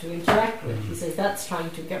have to interact with. He says that's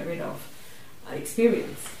trying to get rid of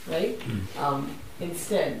experience, right?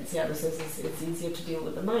 Instead, Sayadaw says it's easier to deal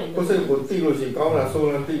with the mind. But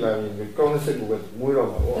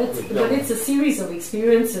it's a series of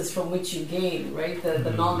experiences from which you gain, right?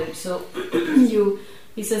 The knowledge. So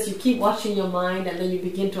he says you keep watching your mind, and then you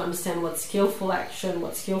begin to understand what's skillful action,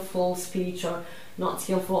 what's skillful speech, or not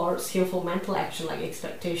skillful, or skillful mental action like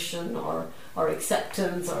expectation or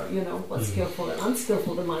acceptance, or what's skillful and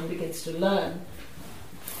unskillful. The mind begins to learn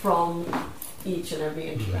from each and every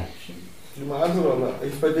interaction.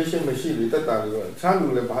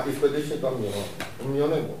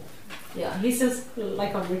 Yeah, he says,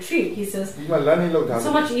 like on retreat, he says,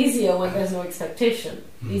 so much easier when there's no expectation,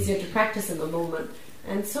 easier to practice in the moment.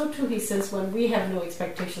 And so too, he says, when we have no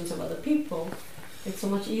expectations of other people, it's so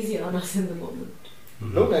much easier on us in the moment.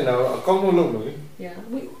 Yeah,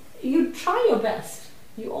 you try your best.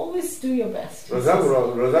 You always do your best. But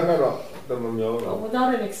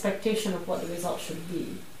without an expectation of what the result should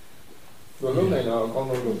be. But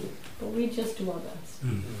we just do our best.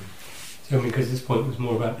 So because this point was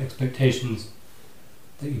more about expectations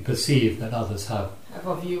that you perceive that others have.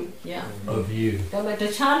 Of you, yeah. Of you.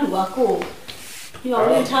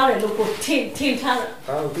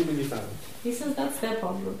 He says that's their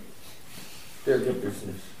problem.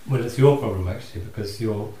 Well, it's your problem actually, because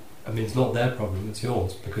it's not their problem, it's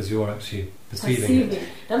yours, because you're actually perceiving it.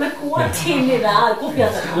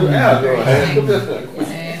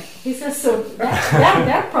 He says, so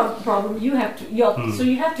that problem you have to, so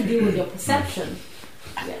you have to deal with your perception.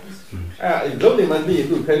 Yes.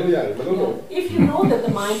 If you know that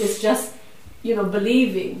the mind is just,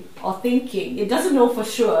 believing or thinking, it doesn't know for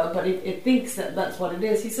sure, but it thinks that that's what it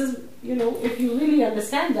is. He says, if you really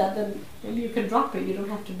understand that, then maybe you can drop it. You don't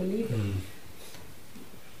have to believe it.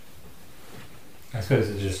 I suppose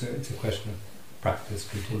it's a question of practice,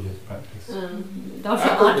 continuous practice.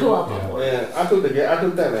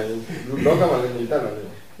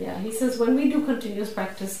 Yeah, he says when we do continuous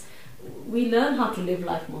practice, we learn how to live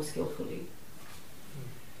life more skillfully.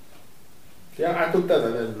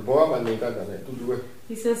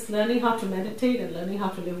 He says learning how to meditate and learning how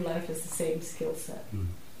to live life is the same skill set.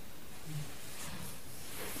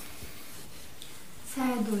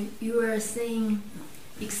 Sayadaw, you were saying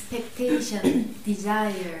expectation,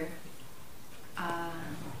 desire,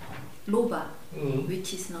 loba,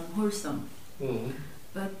 which is non-wholesome.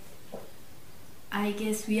 But I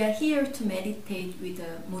guess we are here to meditate with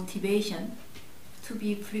a motivation to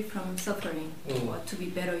be free from suffering or to be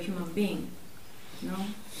better human being.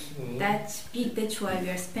 That's big. That's why we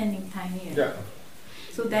are spending time here. Yeah.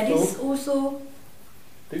 So that is also.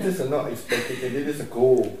 This is not expectation. This is a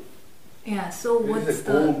goal. Yeah. So what's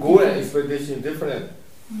the the goal and expectation different?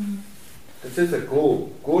 This is a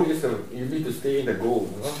goal. Goal is you need to stay in the goal.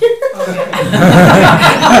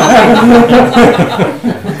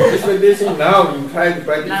 Expectation now you try to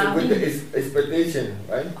practice it with the expectation,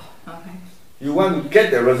 right? Okay. You want to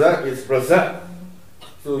get the result. It's result.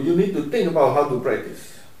 So you need to think about how to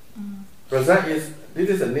practice. Result is this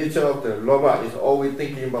is the nature of the loba. Is always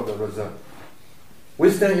thinking about the result.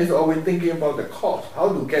 Wisdom is always thinking about the cause.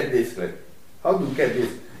 How to get this? Right? How to get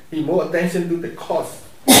this? He more attention to the cause,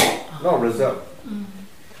 not result.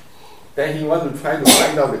 Then he want to try to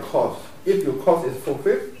find out the cause. If your cause is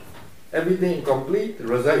fulfilled, everything is complete, the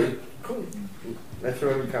result is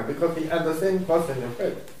naturally come because he understands cause and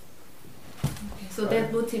effect. Okay, so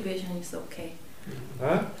that motivation is okay.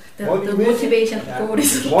 Huh? The motivation goal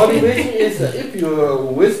is okay. Motivation is if your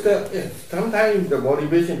wisdom, sometimes the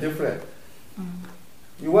motivation is different.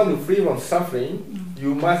 You want to free from suffering,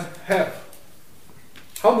 you must have.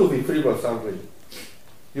 How to be free from suffering?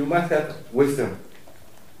 You must have wisdom.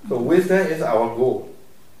 So wisdom is our goal.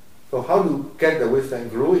 So how to get the wisdom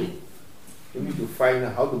growing? You need to find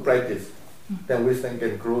out how to practice. Then wisdom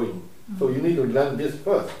can growing. So you need to learn this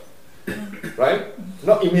first. Right?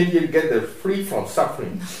 Not immediately get the free from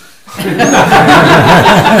suffering.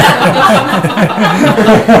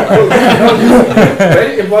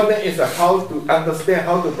 Very important is how to understand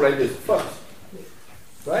how to practice first.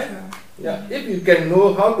 Right? Yeah. If you can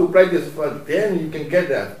know how to practice first, then you can get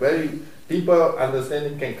that very deeper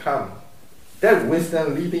understanding can come. That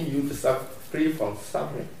wisdom leading you to free from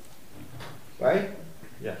suffering. Right?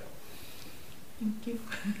 Yeah. Thank you.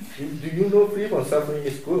 Do you know free from suffering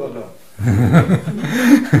is good or not?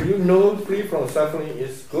 Do you know free from suffering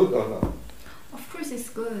is good or not? Of course it's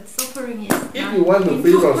good. Suffering is if you want to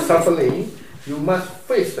free from suffering, you must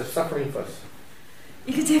face the suffering first.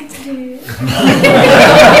 Exactly. You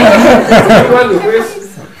want to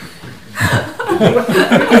face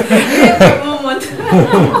every moment.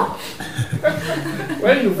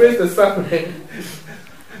 when you face the suffering,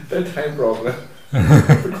 That time problem.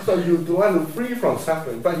 Because you don't want to free from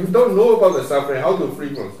suffering, but you don't know about the suffering, how to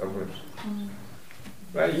free from suffering.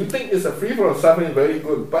 Right? You think it's a free from suffering very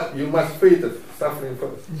good, but you must face the suffering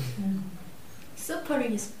first.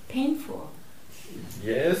 Suffering is painful.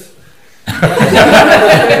 Yes.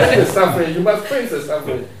 The suffering, you must face the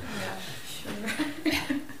suffering. Yeah, sure.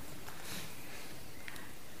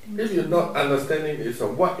 If you're not understanding this,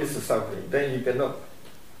 what is the suffering, then you cannot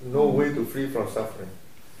know way to free from suffering.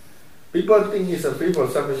 People think it's a free from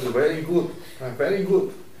suffering is very good,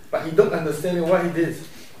 but you don't understand what it is.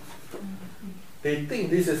 They think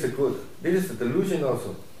this is a good. This is a delusion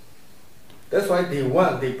also. That's why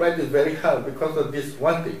they practice very hard because of this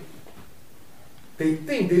one thing. They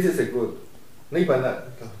think this is a good. Nibbana.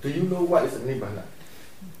 Do you know what is a Nibbana?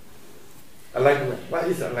 Enlightenment. What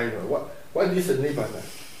is enlightenment? What is a Nibbana?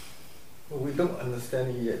 We don't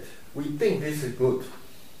understand it yet. We think this is good.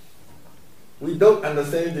 We don't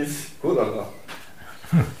understand this good or not.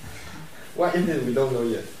 What it is, we don't know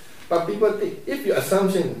yet. But people think, if your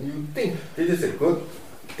assumption, you think this is a good,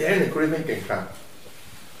 then the craving can come.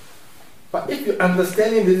 But if you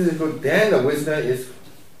understanding this is good, then the wisdom is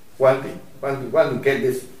one thing. Want to get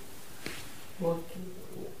this. Want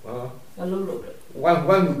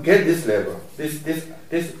to get this level, this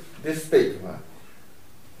state.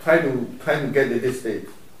 Try to get this state.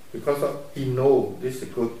 Because he knows this is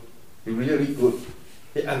good. He really good.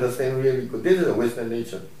 He understands really good. This is a wisdom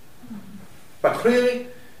nature. But craving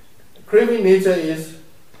nature is,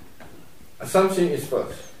 assumption is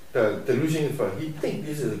first. The delusion is first. He thinks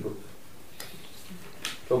this is good.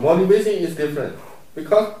 So motivation is different.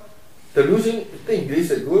 Because delusion think this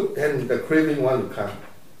is good, then the craving want to come.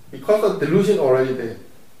 Because of delusion already there.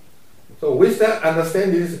 So wisdom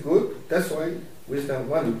understand this is good, that's why wisdom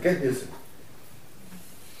want to get this.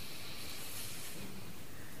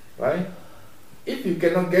 Right? If you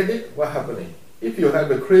cannot get it, what happening? If you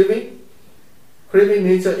have a craving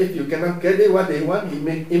nature, if you cannot get it what they want, he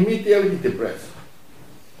may immediately depressed.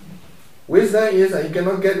 Wisdom is he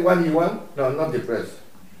cannot get what he want, no, not depressed.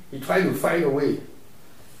 He try to find a way.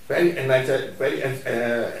 Very energetic, very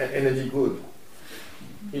energy good.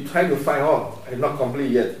 He try to find out, and not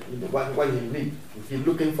complete yet, what he need. He's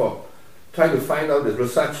looking for. Try to find out the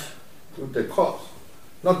research with the cause,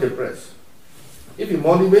 not depressed. If your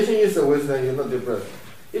motivation is the wisdom, you're not depressed.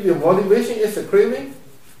 If your motivation is a craving,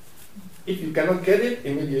 if you cannot get it,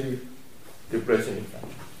 immediately depression is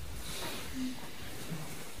coming.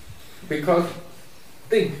 Because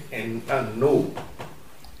think and know.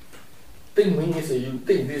 Think means you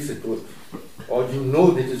think this is good, or you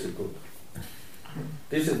know this is good.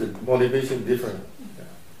 This is the motivation different.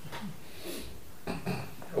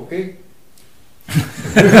 Okay?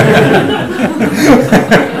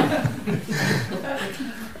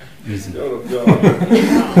 Easy.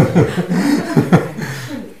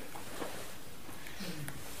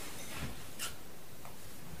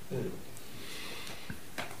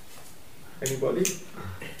 Anybody?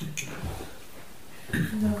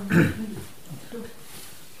 No.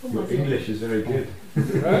 Your English is very good.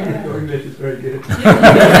 Right? Your English is very good. The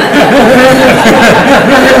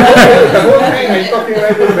whole time I'm talking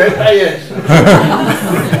like this, very tired.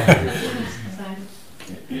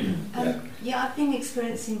 Yeah, I've been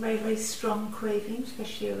experiencing very, very strong cravings,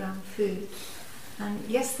 especially around food. And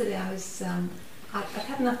yesterday I was, I'd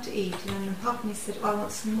had enough to eat, and then part of me said, oh, I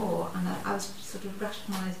want some more. And I was sort of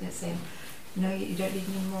rationalising it, saying, no, you don't need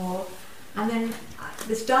any more. And then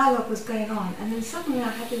this dialogue was going on, and then suddenly I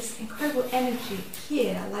had this incredible energy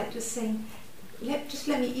here, like just saying, just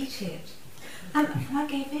let me eat it. And I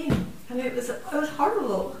gave in. I mean, it was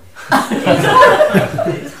horrible.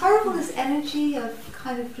 It was horrible, this energy of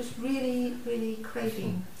kind of just really, really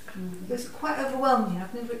craving. It was quite overwhelming.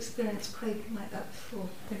 I've never experienced craving like that before.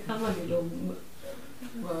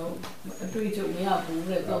 Well, I do it me up.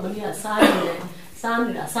စား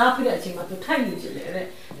ပြီးတဲ့အချိန်မှာသူထိုက်နေကြတယ်တဲ့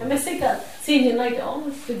။ဒါပေမဲ့စိတ်ကစီရင်လိုက်တော့သူ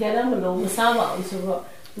ကြတယ်မလို့မစားပါဘူးဆိုတော့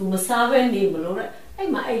သူမစားဘဲနေမလို့တဲ့။အဲ့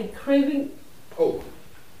မှာအဲ့ craving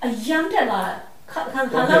အယမ်းတက်လာခံ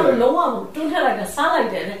စားလို့လုံးဝတွန်းထက်လိုက်တာစားလိုက်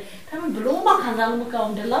တယ်တဲ့။ဒါပေမဲ့ဘလို့မှခံစားလို့မကောင်း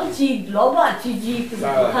ဘူး။ဒီလောက်ကြီးလောဘကြီး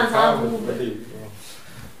ခံစားမှုပဲ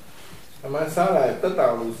။ အမှန်စားလိုက်တက်တာ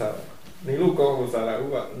လို့စားတယ်။နေလို့ကောင်းလို့စားတာဥ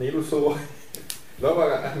ကနေလို့ဆိုးလောဘ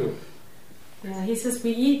ကအဲ့လို Yeah, he says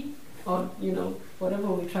we eat or whatever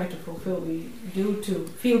we try to fulfill, we do to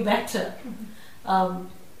feel better.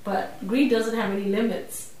 But greed doesn't have any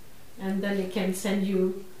limits, and then it can send you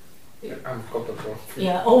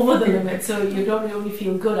over the limit. So you don't really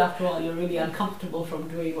feel good after all. You're really uncomfortable from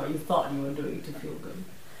doing what you thought you were doing to feel good.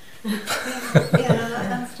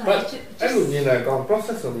 But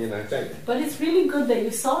process But it's really good that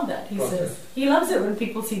you saw that, he says. He loves it when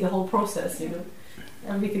people see the whole process, you know,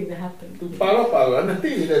 everything that happened.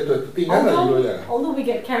 Although we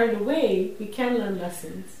get carried away, we can learn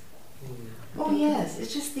lessons. Oh yes,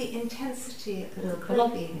 it's just the intensity of the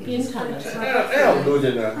craving. The experience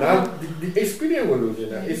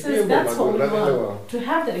that's what we want, to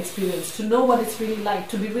have that experience, to know what it's really like,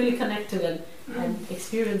 to be really connected and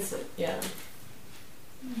experience it. Yeah.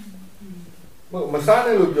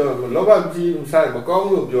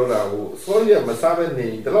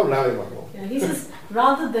 Yeah, he says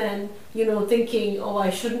rather than, you know, thinking, oh, I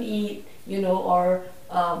shouldn't eat, you know, or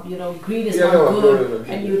you know, greed is not good,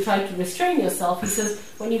 and you try to restrain yourself. He says,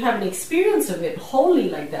 when you have an experience of it wholly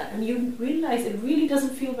like that, and you realize it really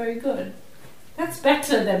doesn't feel very good, that's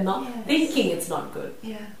better than not thinking it's not good.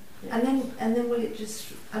 Yeah. And then will it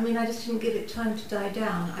just? I mean, I just didn't give it time to die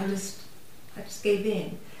down. I just gave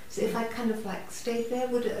in. So if I kind of like stayed there,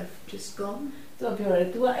 would it have just gone?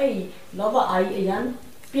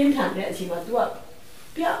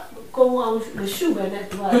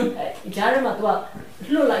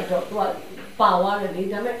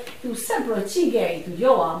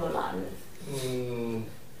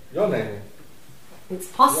 It's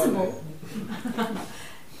possible.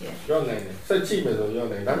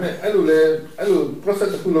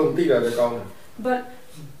 But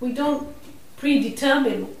we don't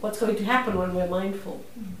predetermine what's going to happen when we're mindful,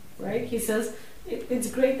 right? He says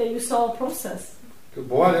it's great that you saw a process. In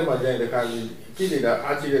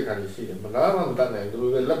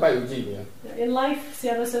life,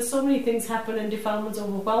 Sayadaw says so many things happen and defilements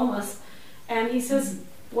overwhelm us, and he says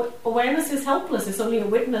what awareness is helpless. It's only a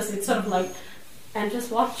witness. It's sort of like, and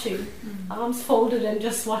just watching, arms folded and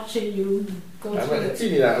just watching you go through it.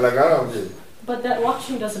 But that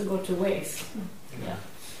watching doesn't go to waste. Yeah.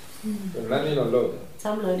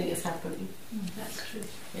 Some learning is happening. That's true.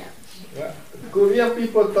 Yeah. Yeah. Korean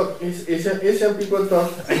people talk, Asian people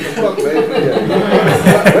talk, I can talk very clearly.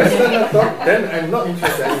 Westerners talk, then I'm not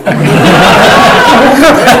interested anymore.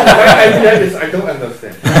 My idea is I don't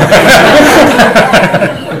understand.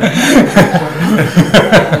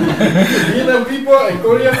 Vietnam people and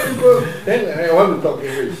Korean people, then I want to talk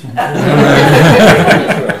English.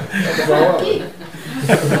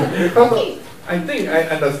 Because I think I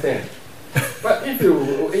understand. But if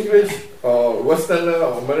you English or Westerner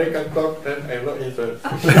or American talk, then I'm not interested.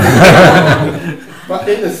 But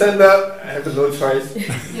in the center, I have no choice.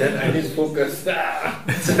 Then I need focus. So I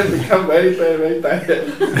become very, very, very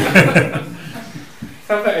tired.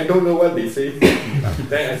 Sometimes I don't know what they say.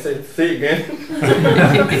 Then I say again.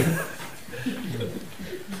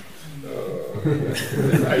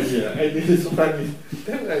 This idea is funny.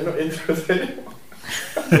 Then I'm not interested anymore.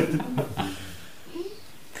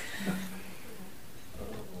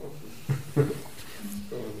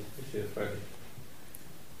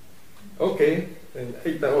 Okay, then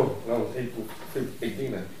 8 now it's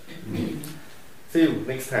 18 now. See you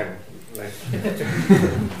next time. Nice.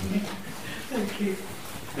 Thank you.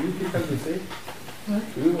 Do you have to say? What?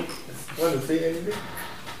 Do you want to say anything?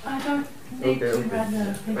 I don't need to right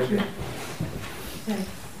now. Thank you. Okay.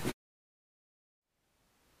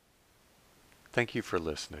 Thank you for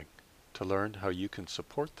listening. To learn how you can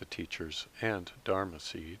support the teachers and Dharma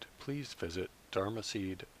Seed, please visit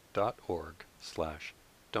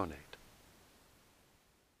dharmaseed.org/donate.